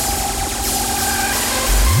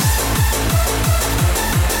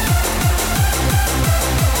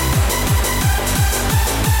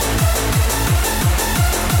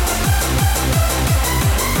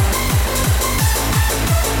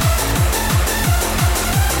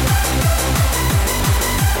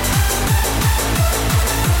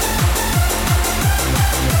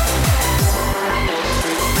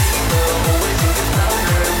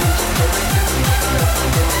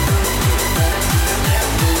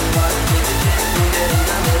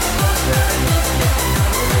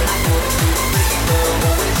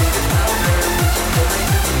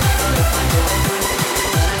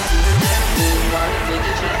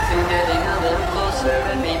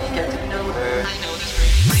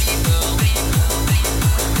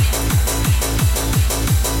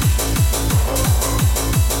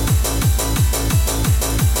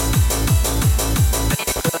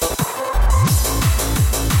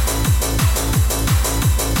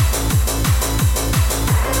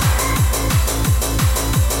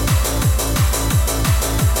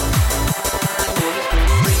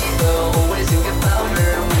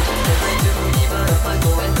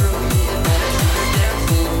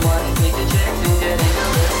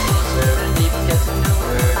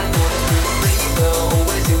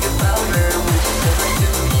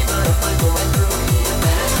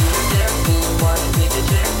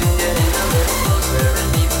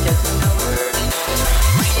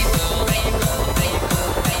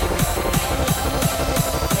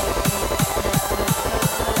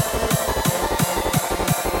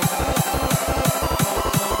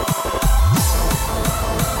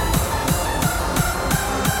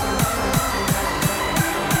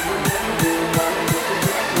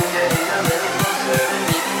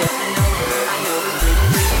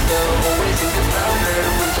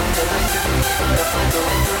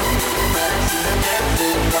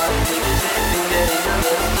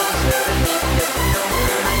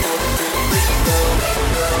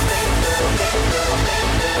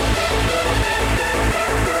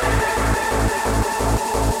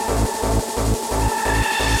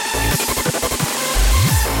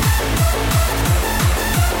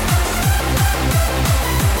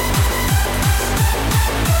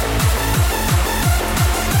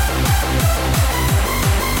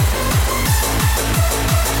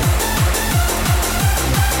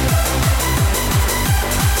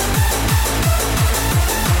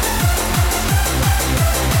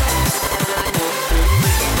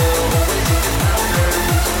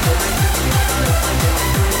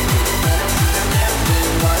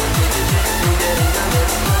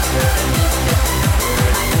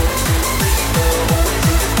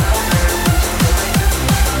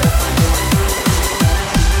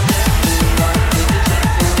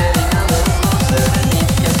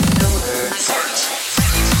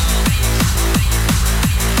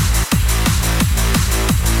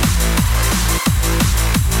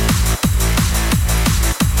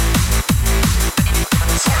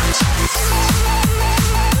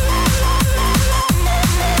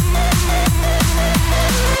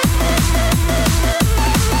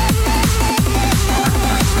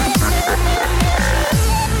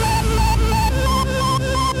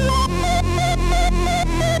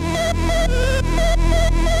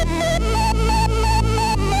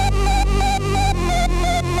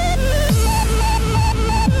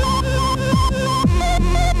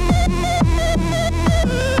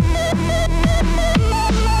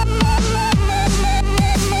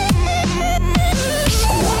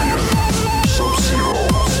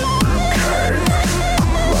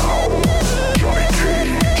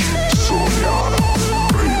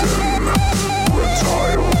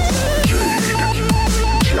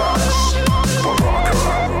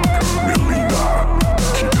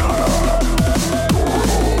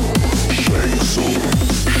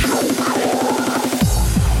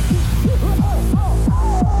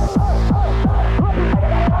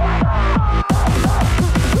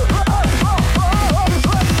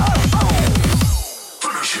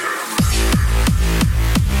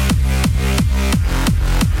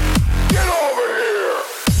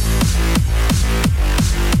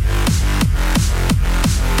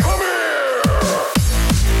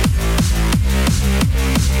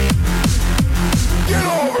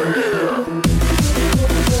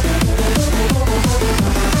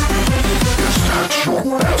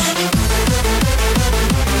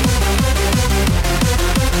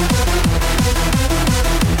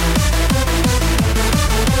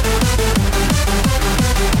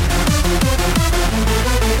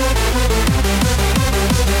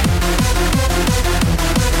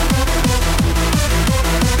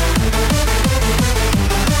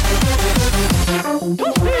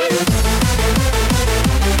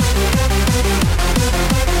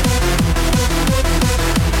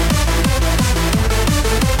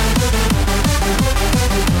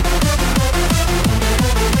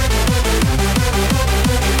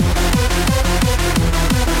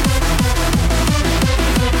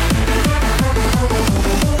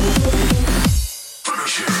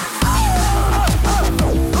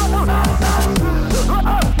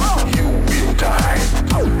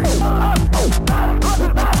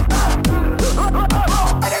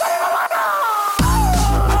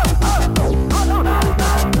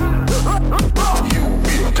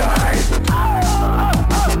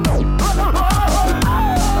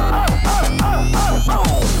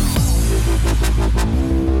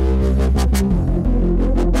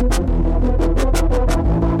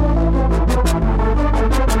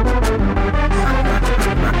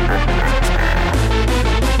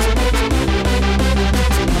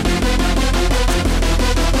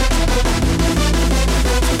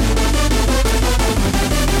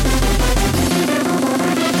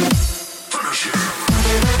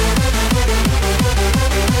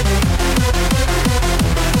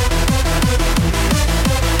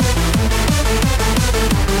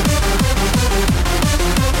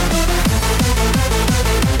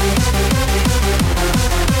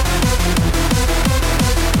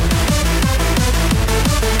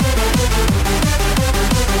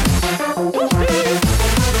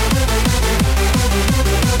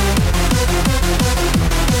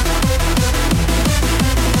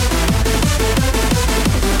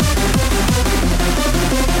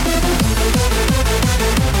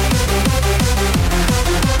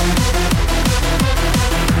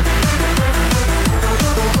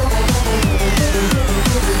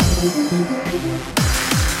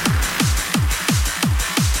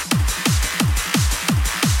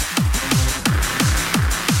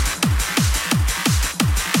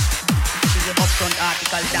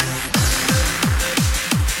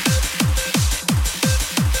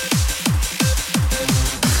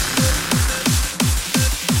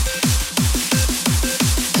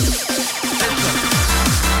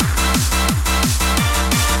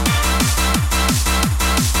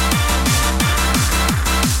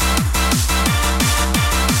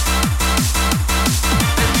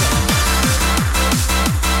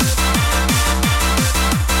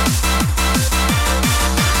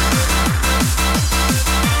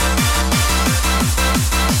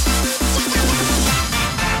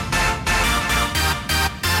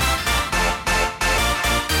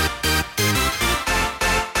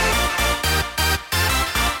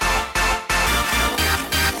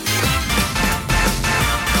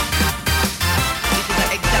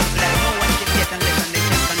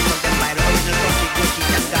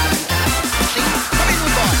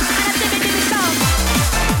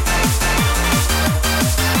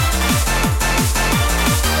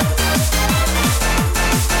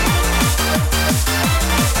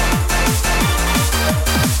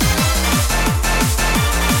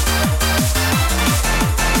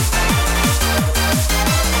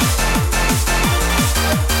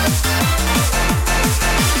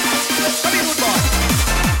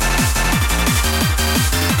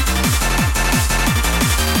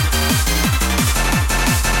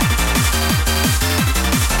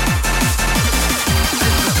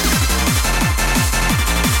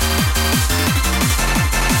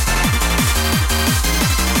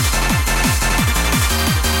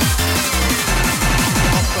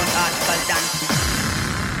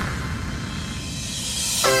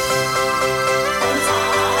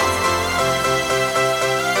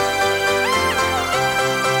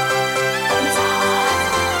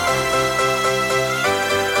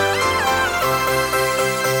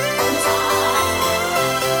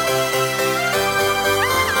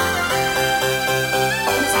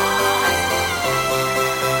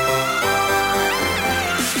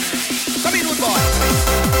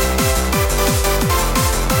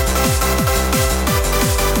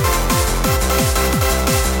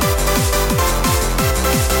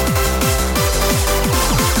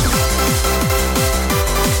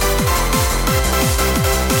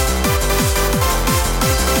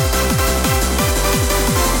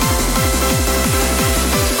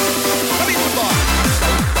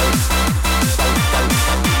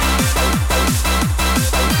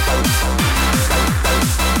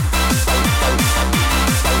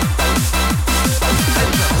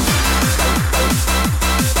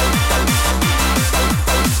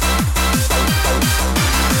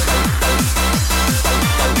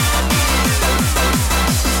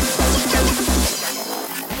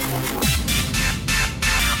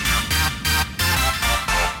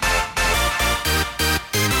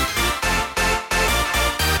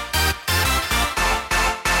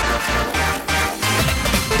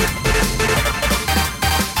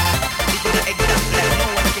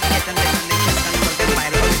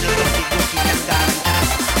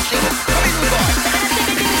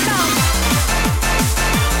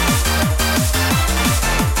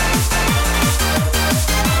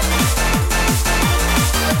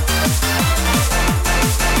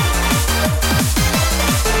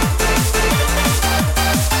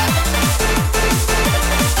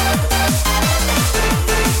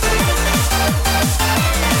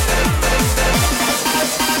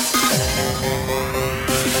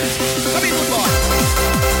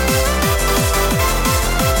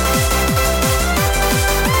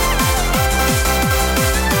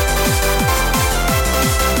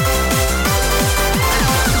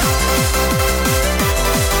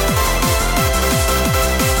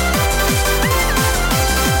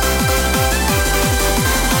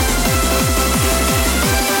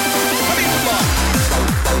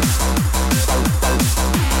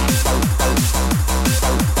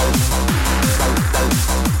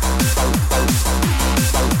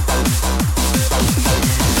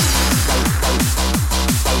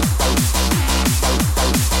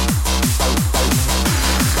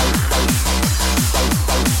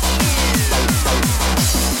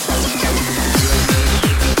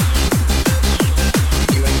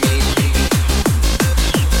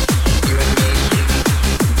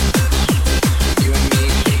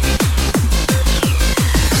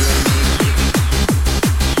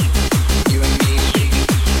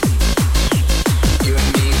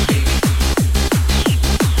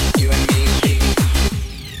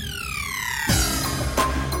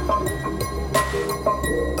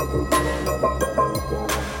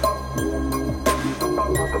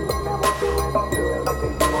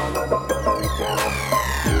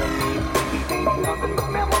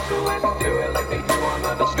 let's do it like they do on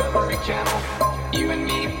the Discovery Channel. You and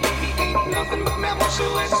me, baby, ain't nothing but mammals, so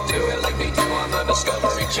let's do it like they do on the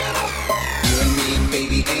Discovery Channel. You and me,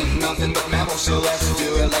 baby, ain't nothing but mammals, so let's do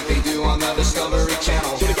it like they do on the Discovery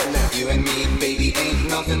Channel. You and me, baby, ain't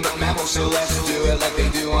nothing but mammals, so let's do it like they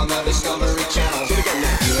do on the Discovery Channel.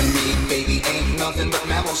 You and me, baby, ain't nothing but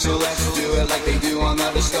mammals, so let's do it like they do on the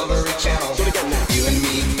Discovery Channel. You and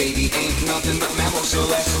me, baby, ain't nothing but mammals, so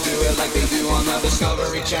let's do it like they do on the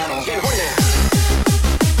Discovery Channel.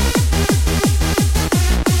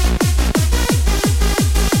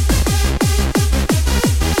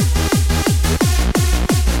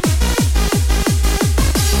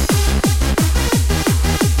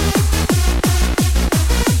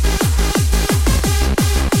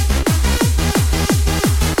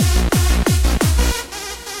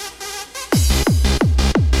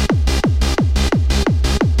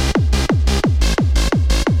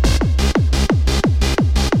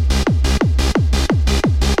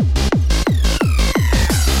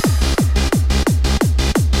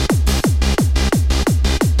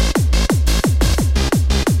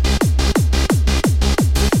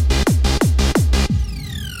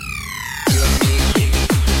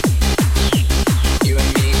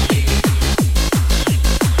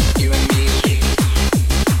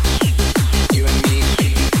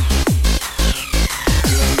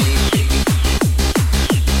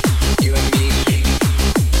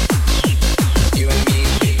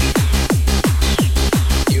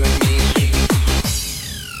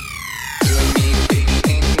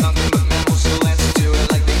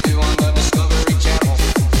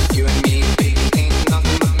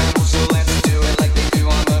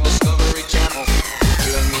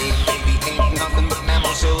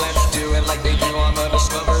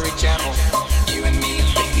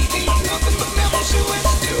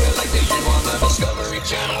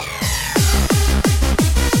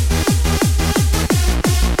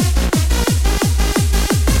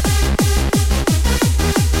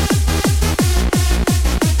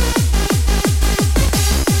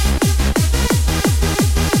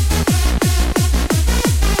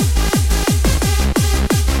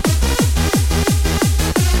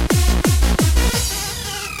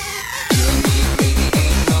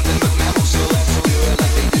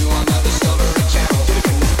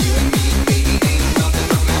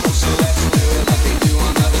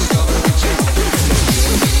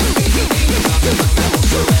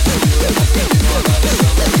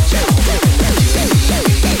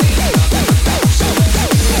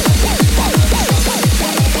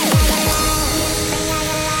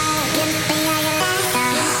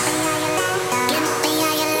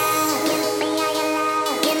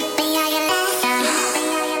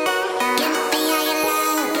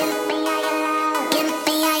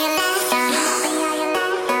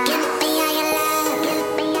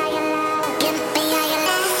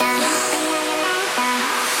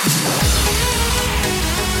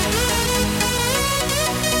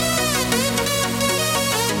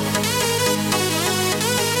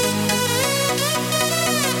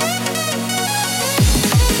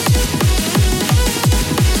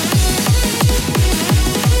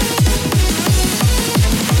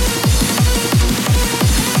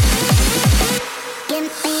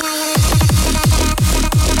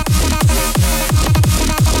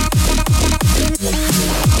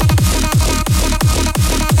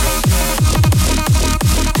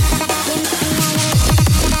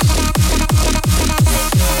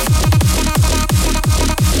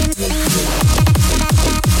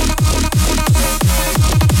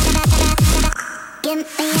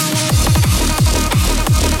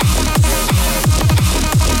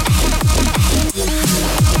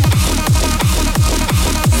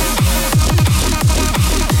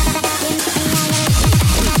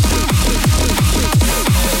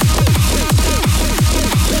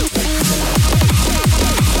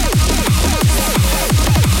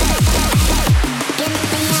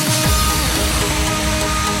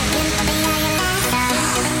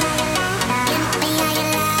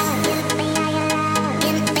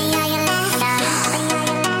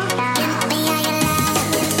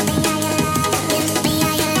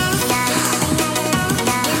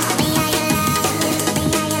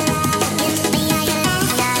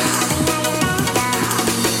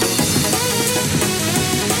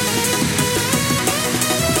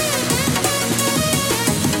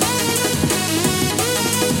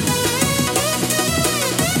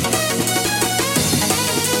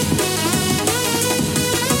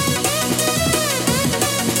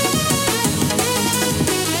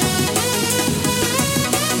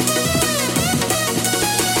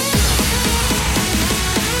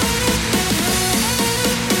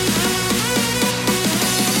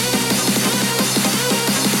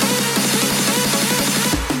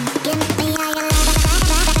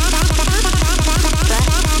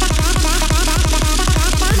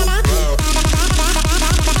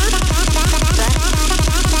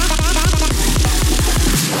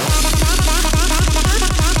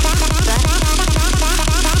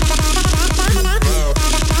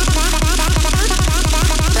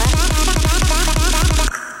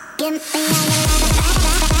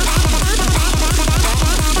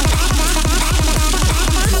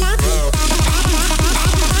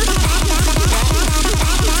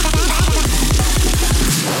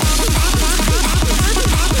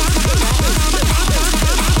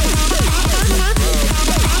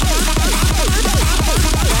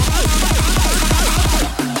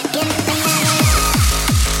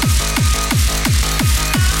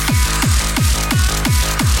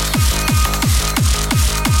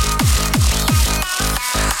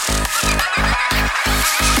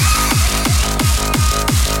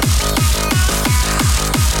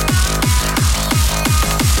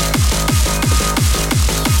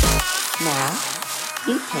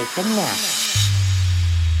 take a nap.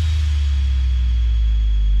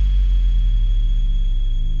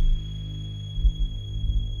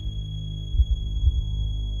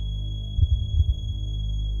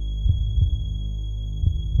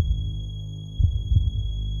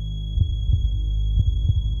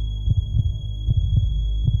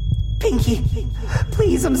 Pinky,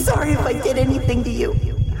 please, I'm sorry if I did anything to you.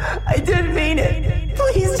 I didn't mean it.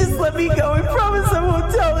 Please just let me go. I promise I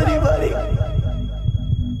won't tell anybody.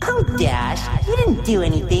 Oh, Dash, you didn't do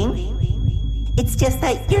anything. It's just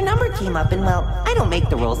that your number came up and, well, I don't make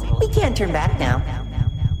the rules. We can't turn back now.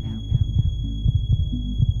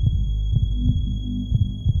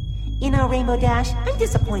 You know, Rainbow Dash, I'm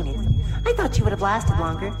disappointed. I thought you would have lasted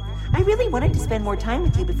longer. I really wanted to spend more time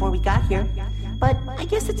with you before we got here. But I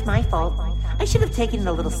guess it's my fault. I should have taken it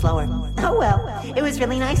a little slower. Oh well, it was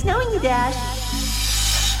really nice knowing you, Dash.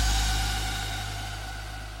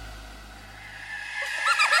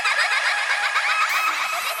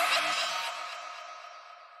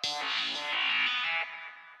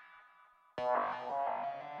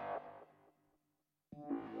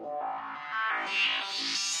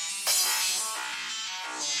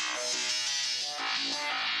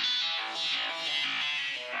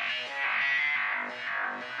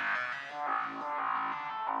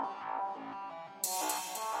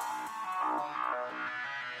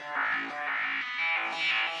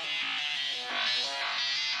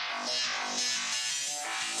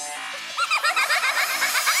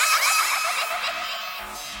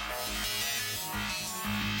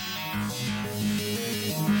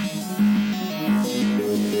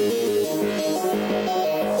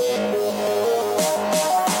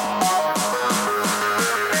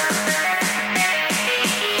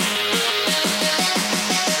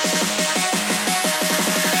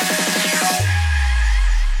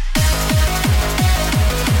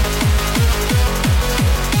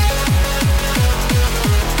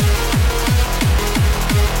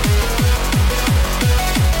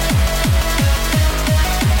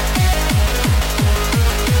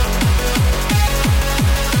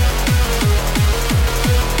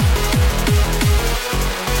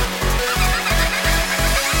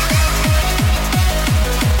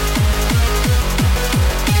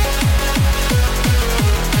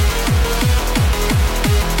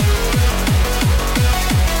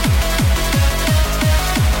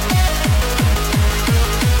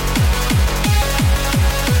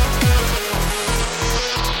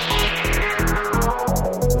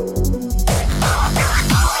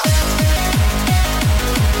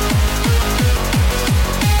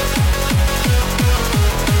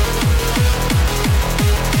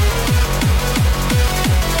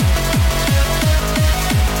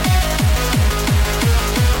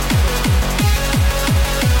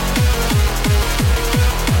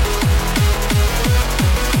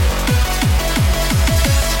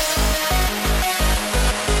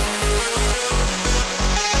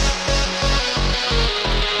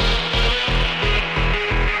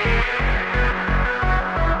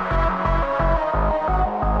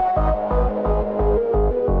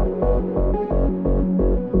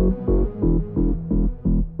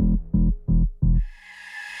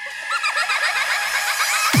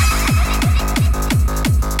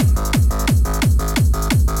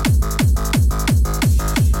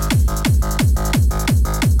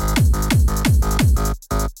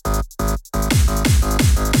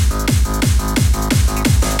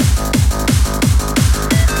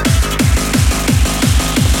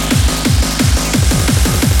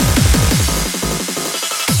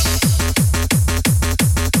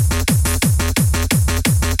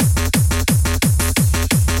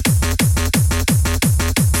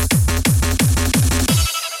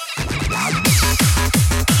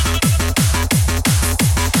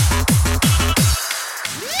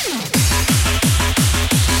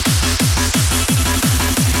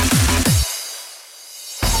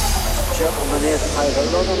 gentleman here paid a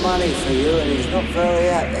lot of money for you and he's not very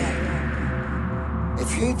happy.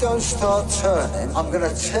 If you don't start turning, I'm going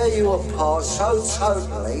to tear you apart so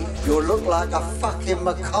totally, you'll look like a fucking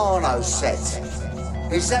Meccano set.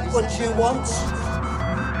 Is that what you want?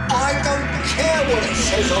 I don't care what it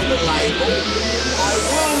says on the label. I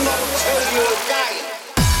will not tell you again.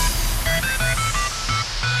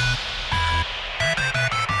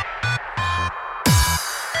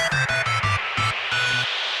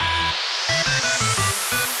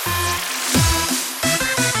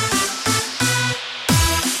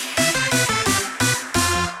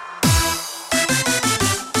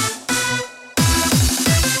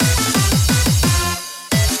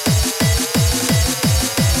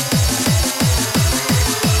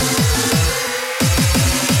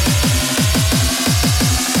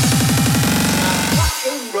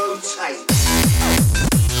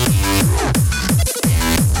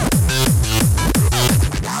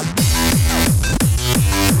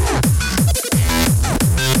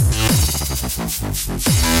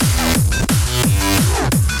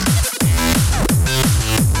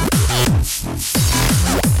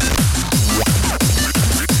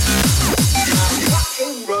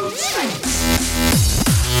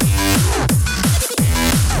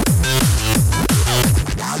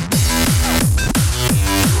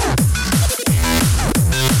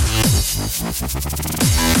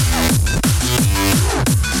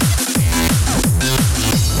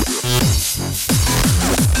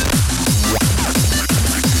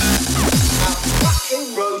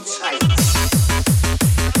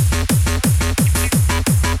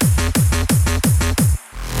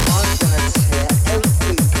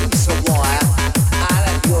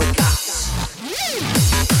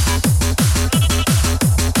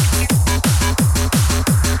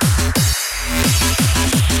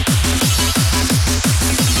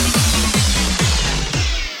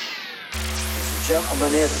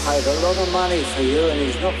 gentleman here paid a lot of money for you and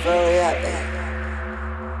he's not very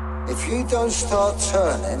happy. If you don't start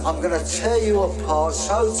turning, I'm gonna tear you apart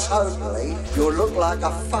so totally, you'll look like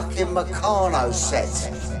a fucking Meccano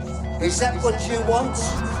set. Is that what you want?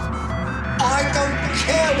 I don't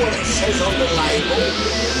care what it says on the label.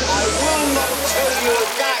 I will not tell you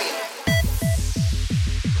again.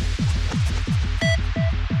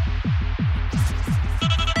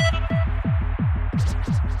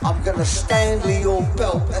 I'm gonna Stanley your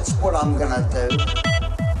belt, that's what I'm gonna do.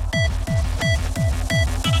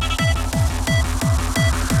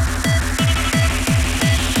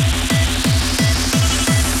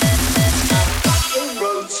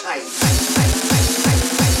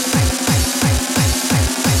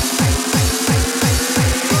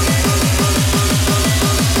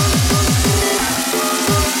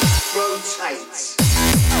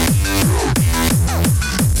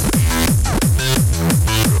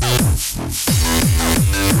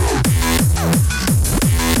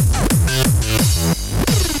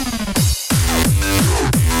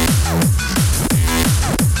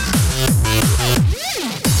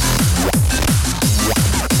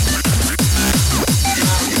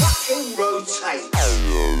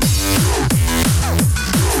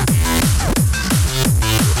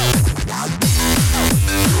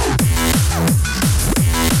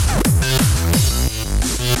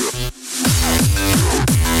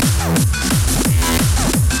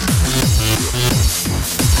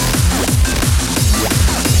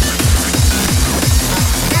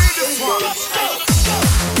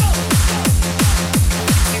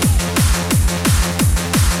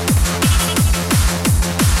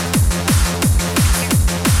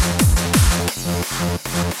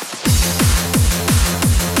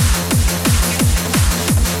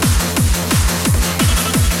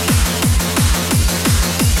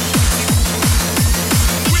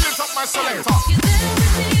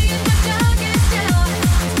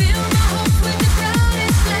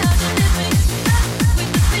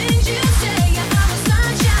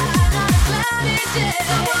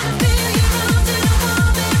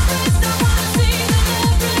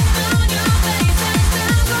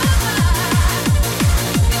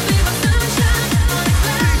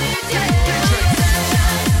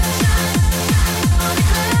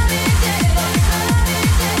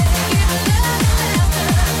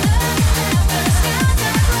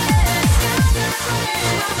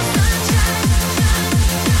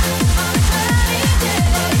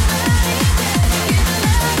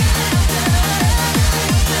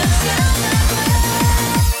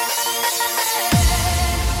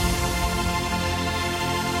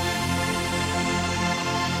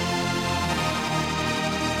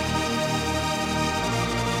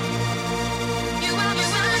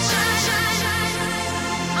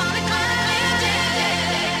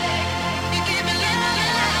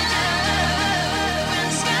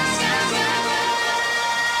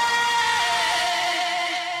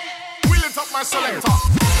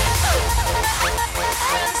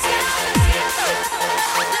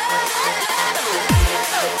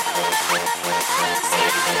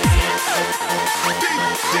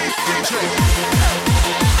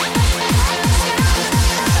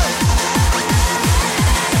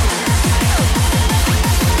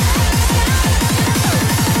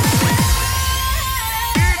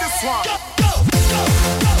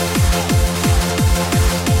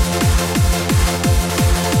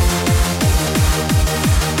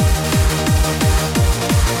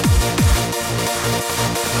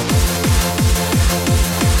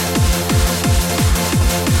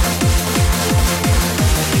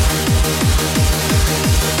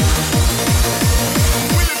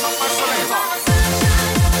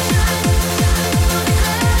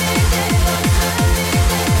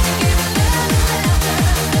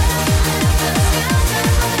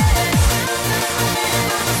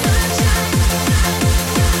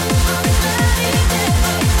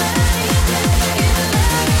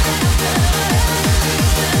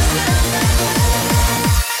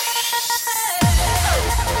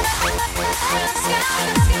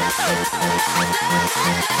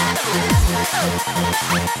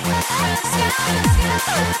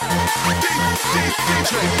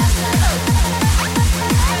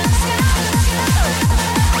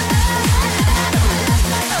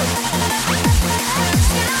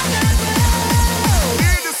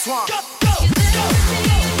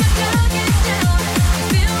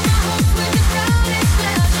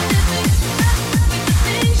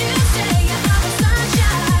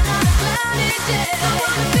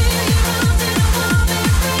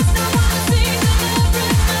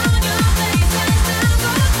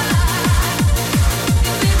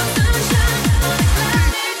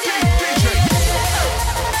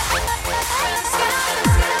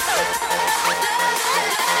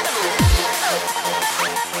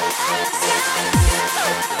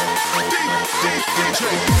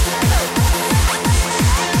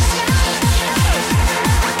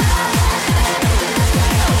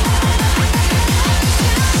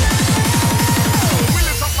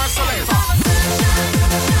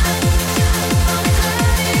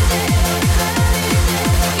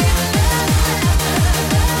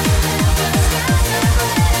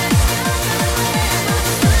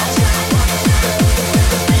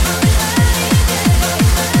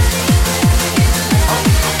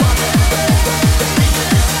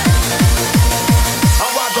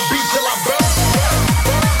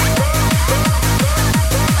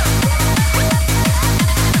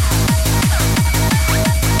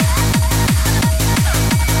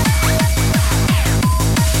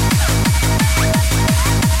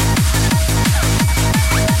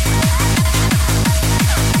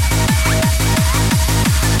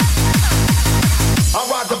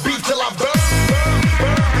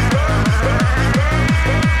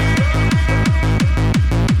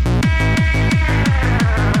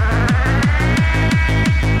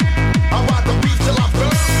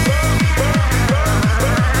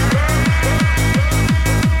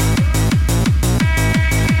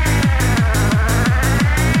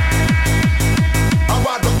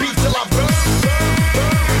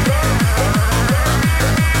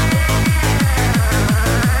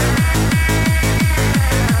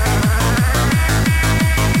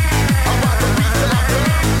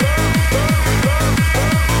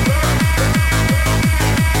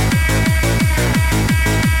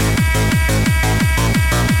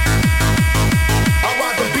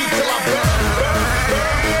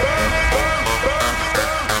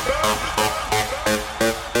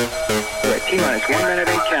 minute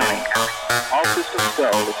and counting. All systems go.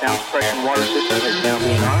 The sound suppression water system is now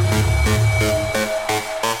being armed.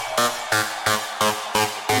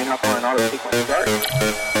 Coming up on an auto sequence start.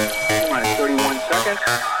 Minus 31 seconds.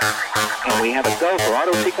 And we have a go for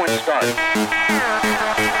auto sequence start.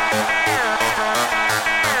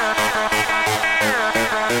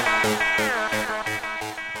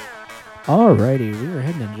 Alrighty, we are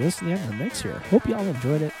heading in just to the end of the mix here. Hope y'all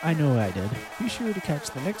enjoyed it. I know I did. Be sure to catch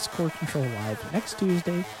the next Core Control Live next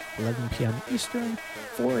Tuesday, 11 p.m. Eastern,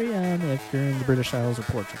 4 a.m. if you're in the British Isles or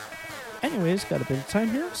Portugal. Anyways, got a bit of time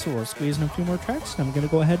here, so we'll squeeze in a few more tracks, and I'm going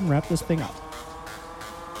to go ahead and wrap this thing up.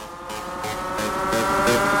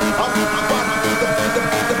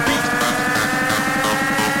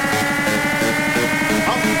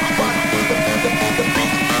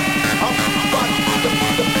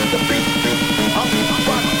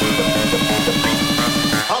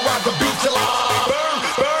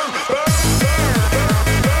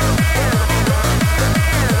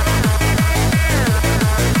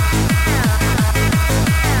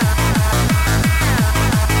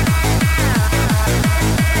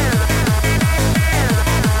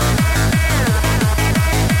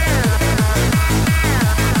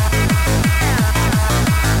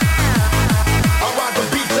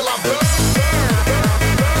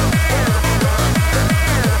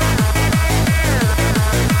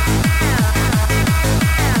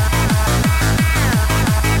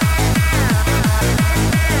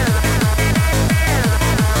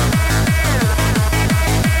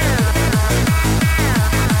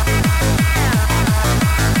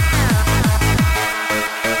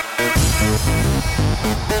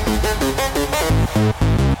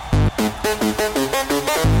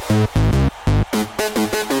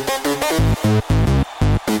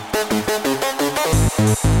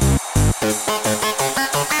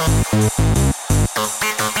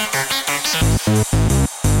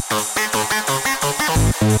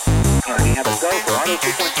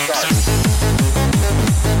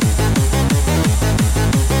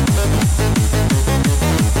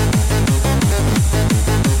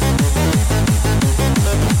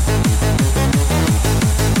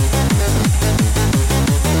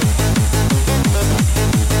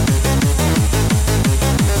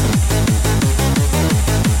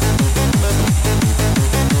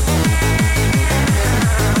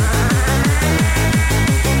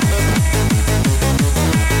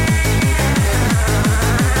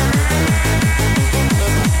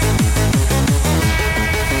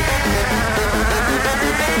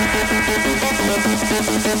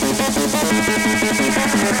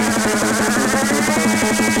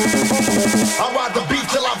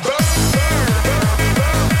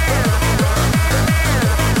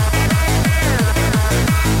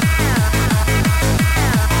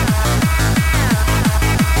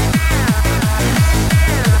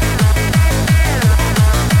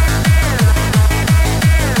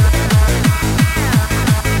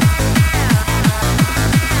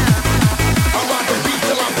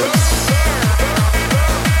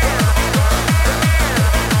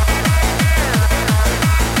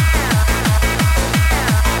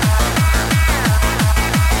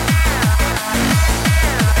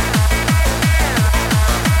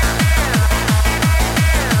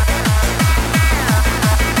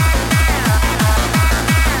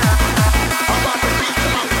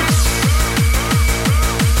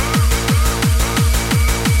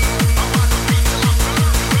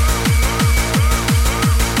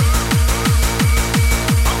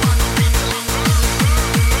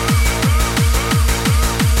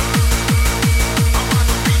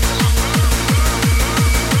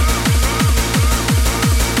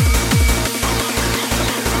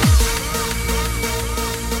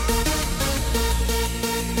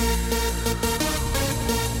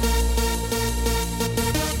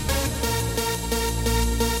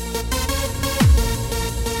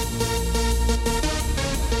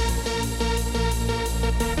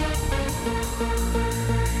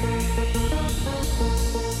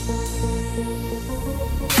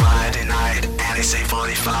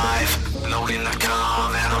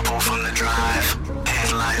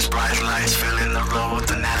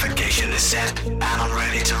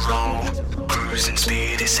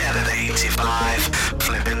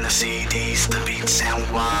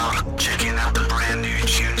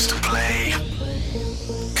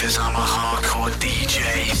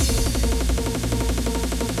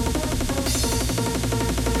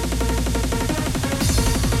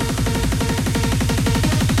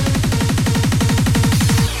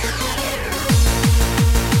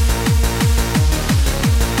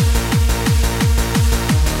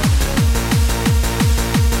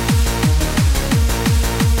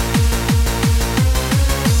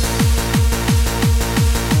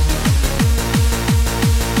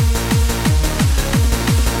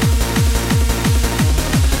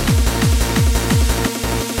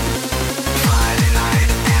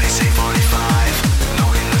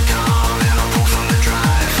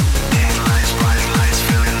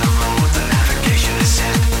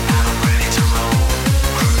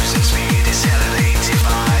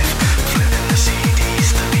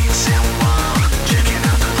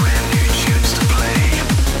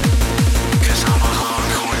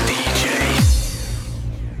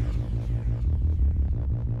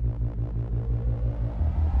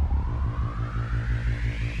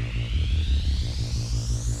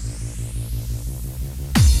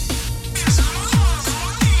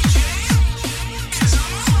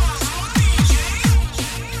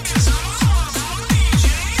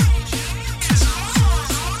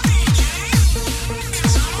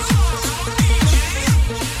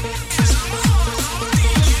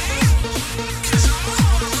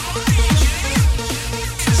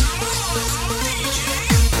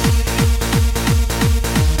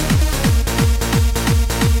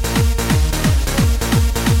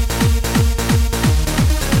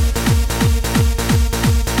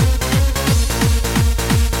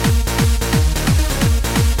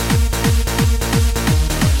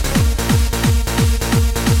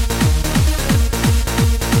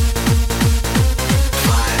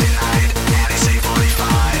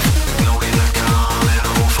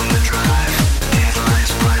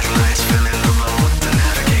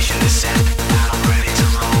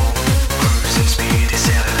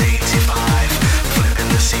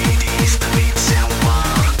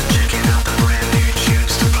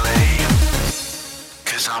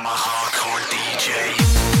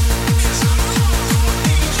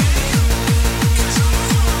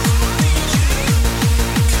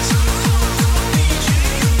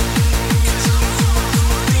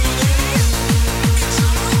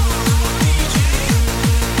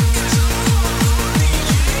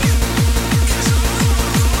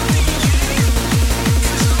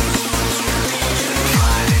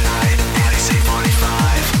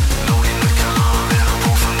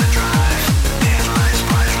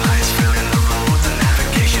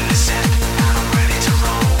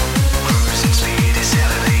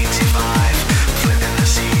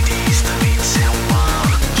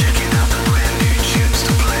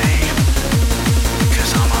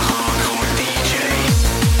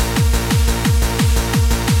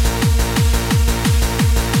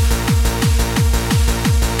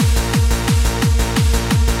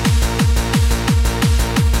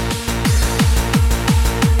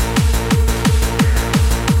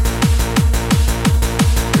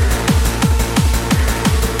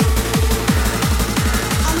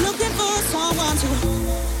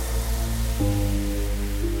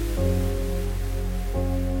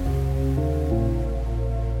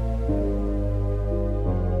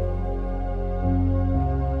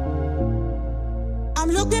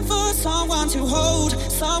 looking for someone to hold,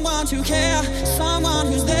 someone to care, someone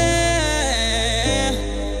who's there.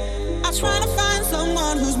 I'm trying to find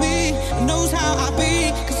someone who's me, knows how I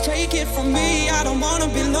be. Cause take it from me, I don't wanna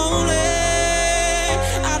be lonely.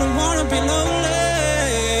 I don't wanna be lonely.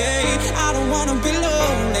 I don't wanna be lonely.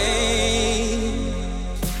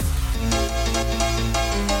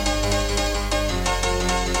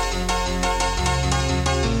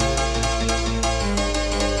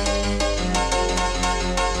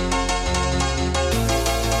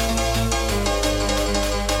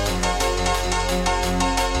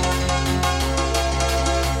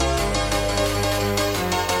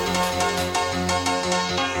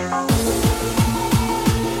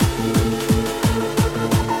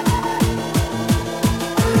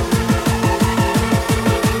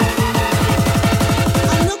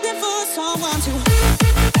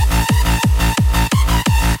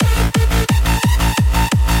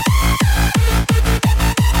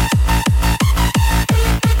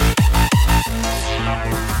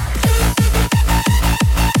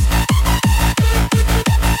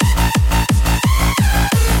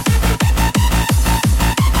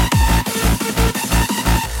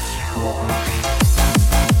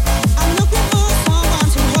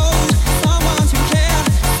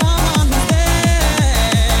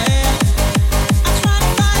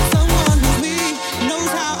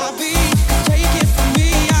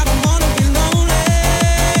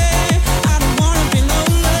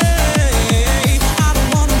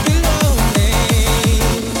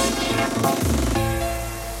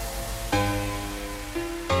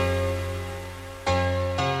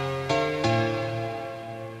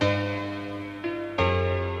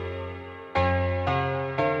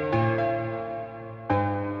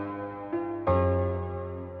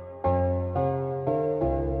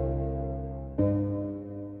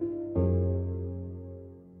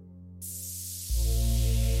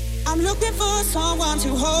 I'm looking for someone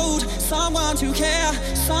to hold, someone to care,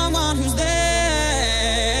 someone who's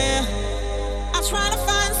there. I'm trying to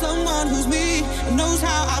find someone who's me, knows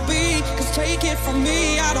how I be. Cause take it from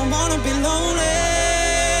me, I don't wanna be lonely.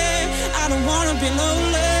 I don't wanna be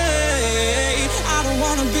lonely. I don't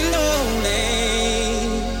wanna be lonely.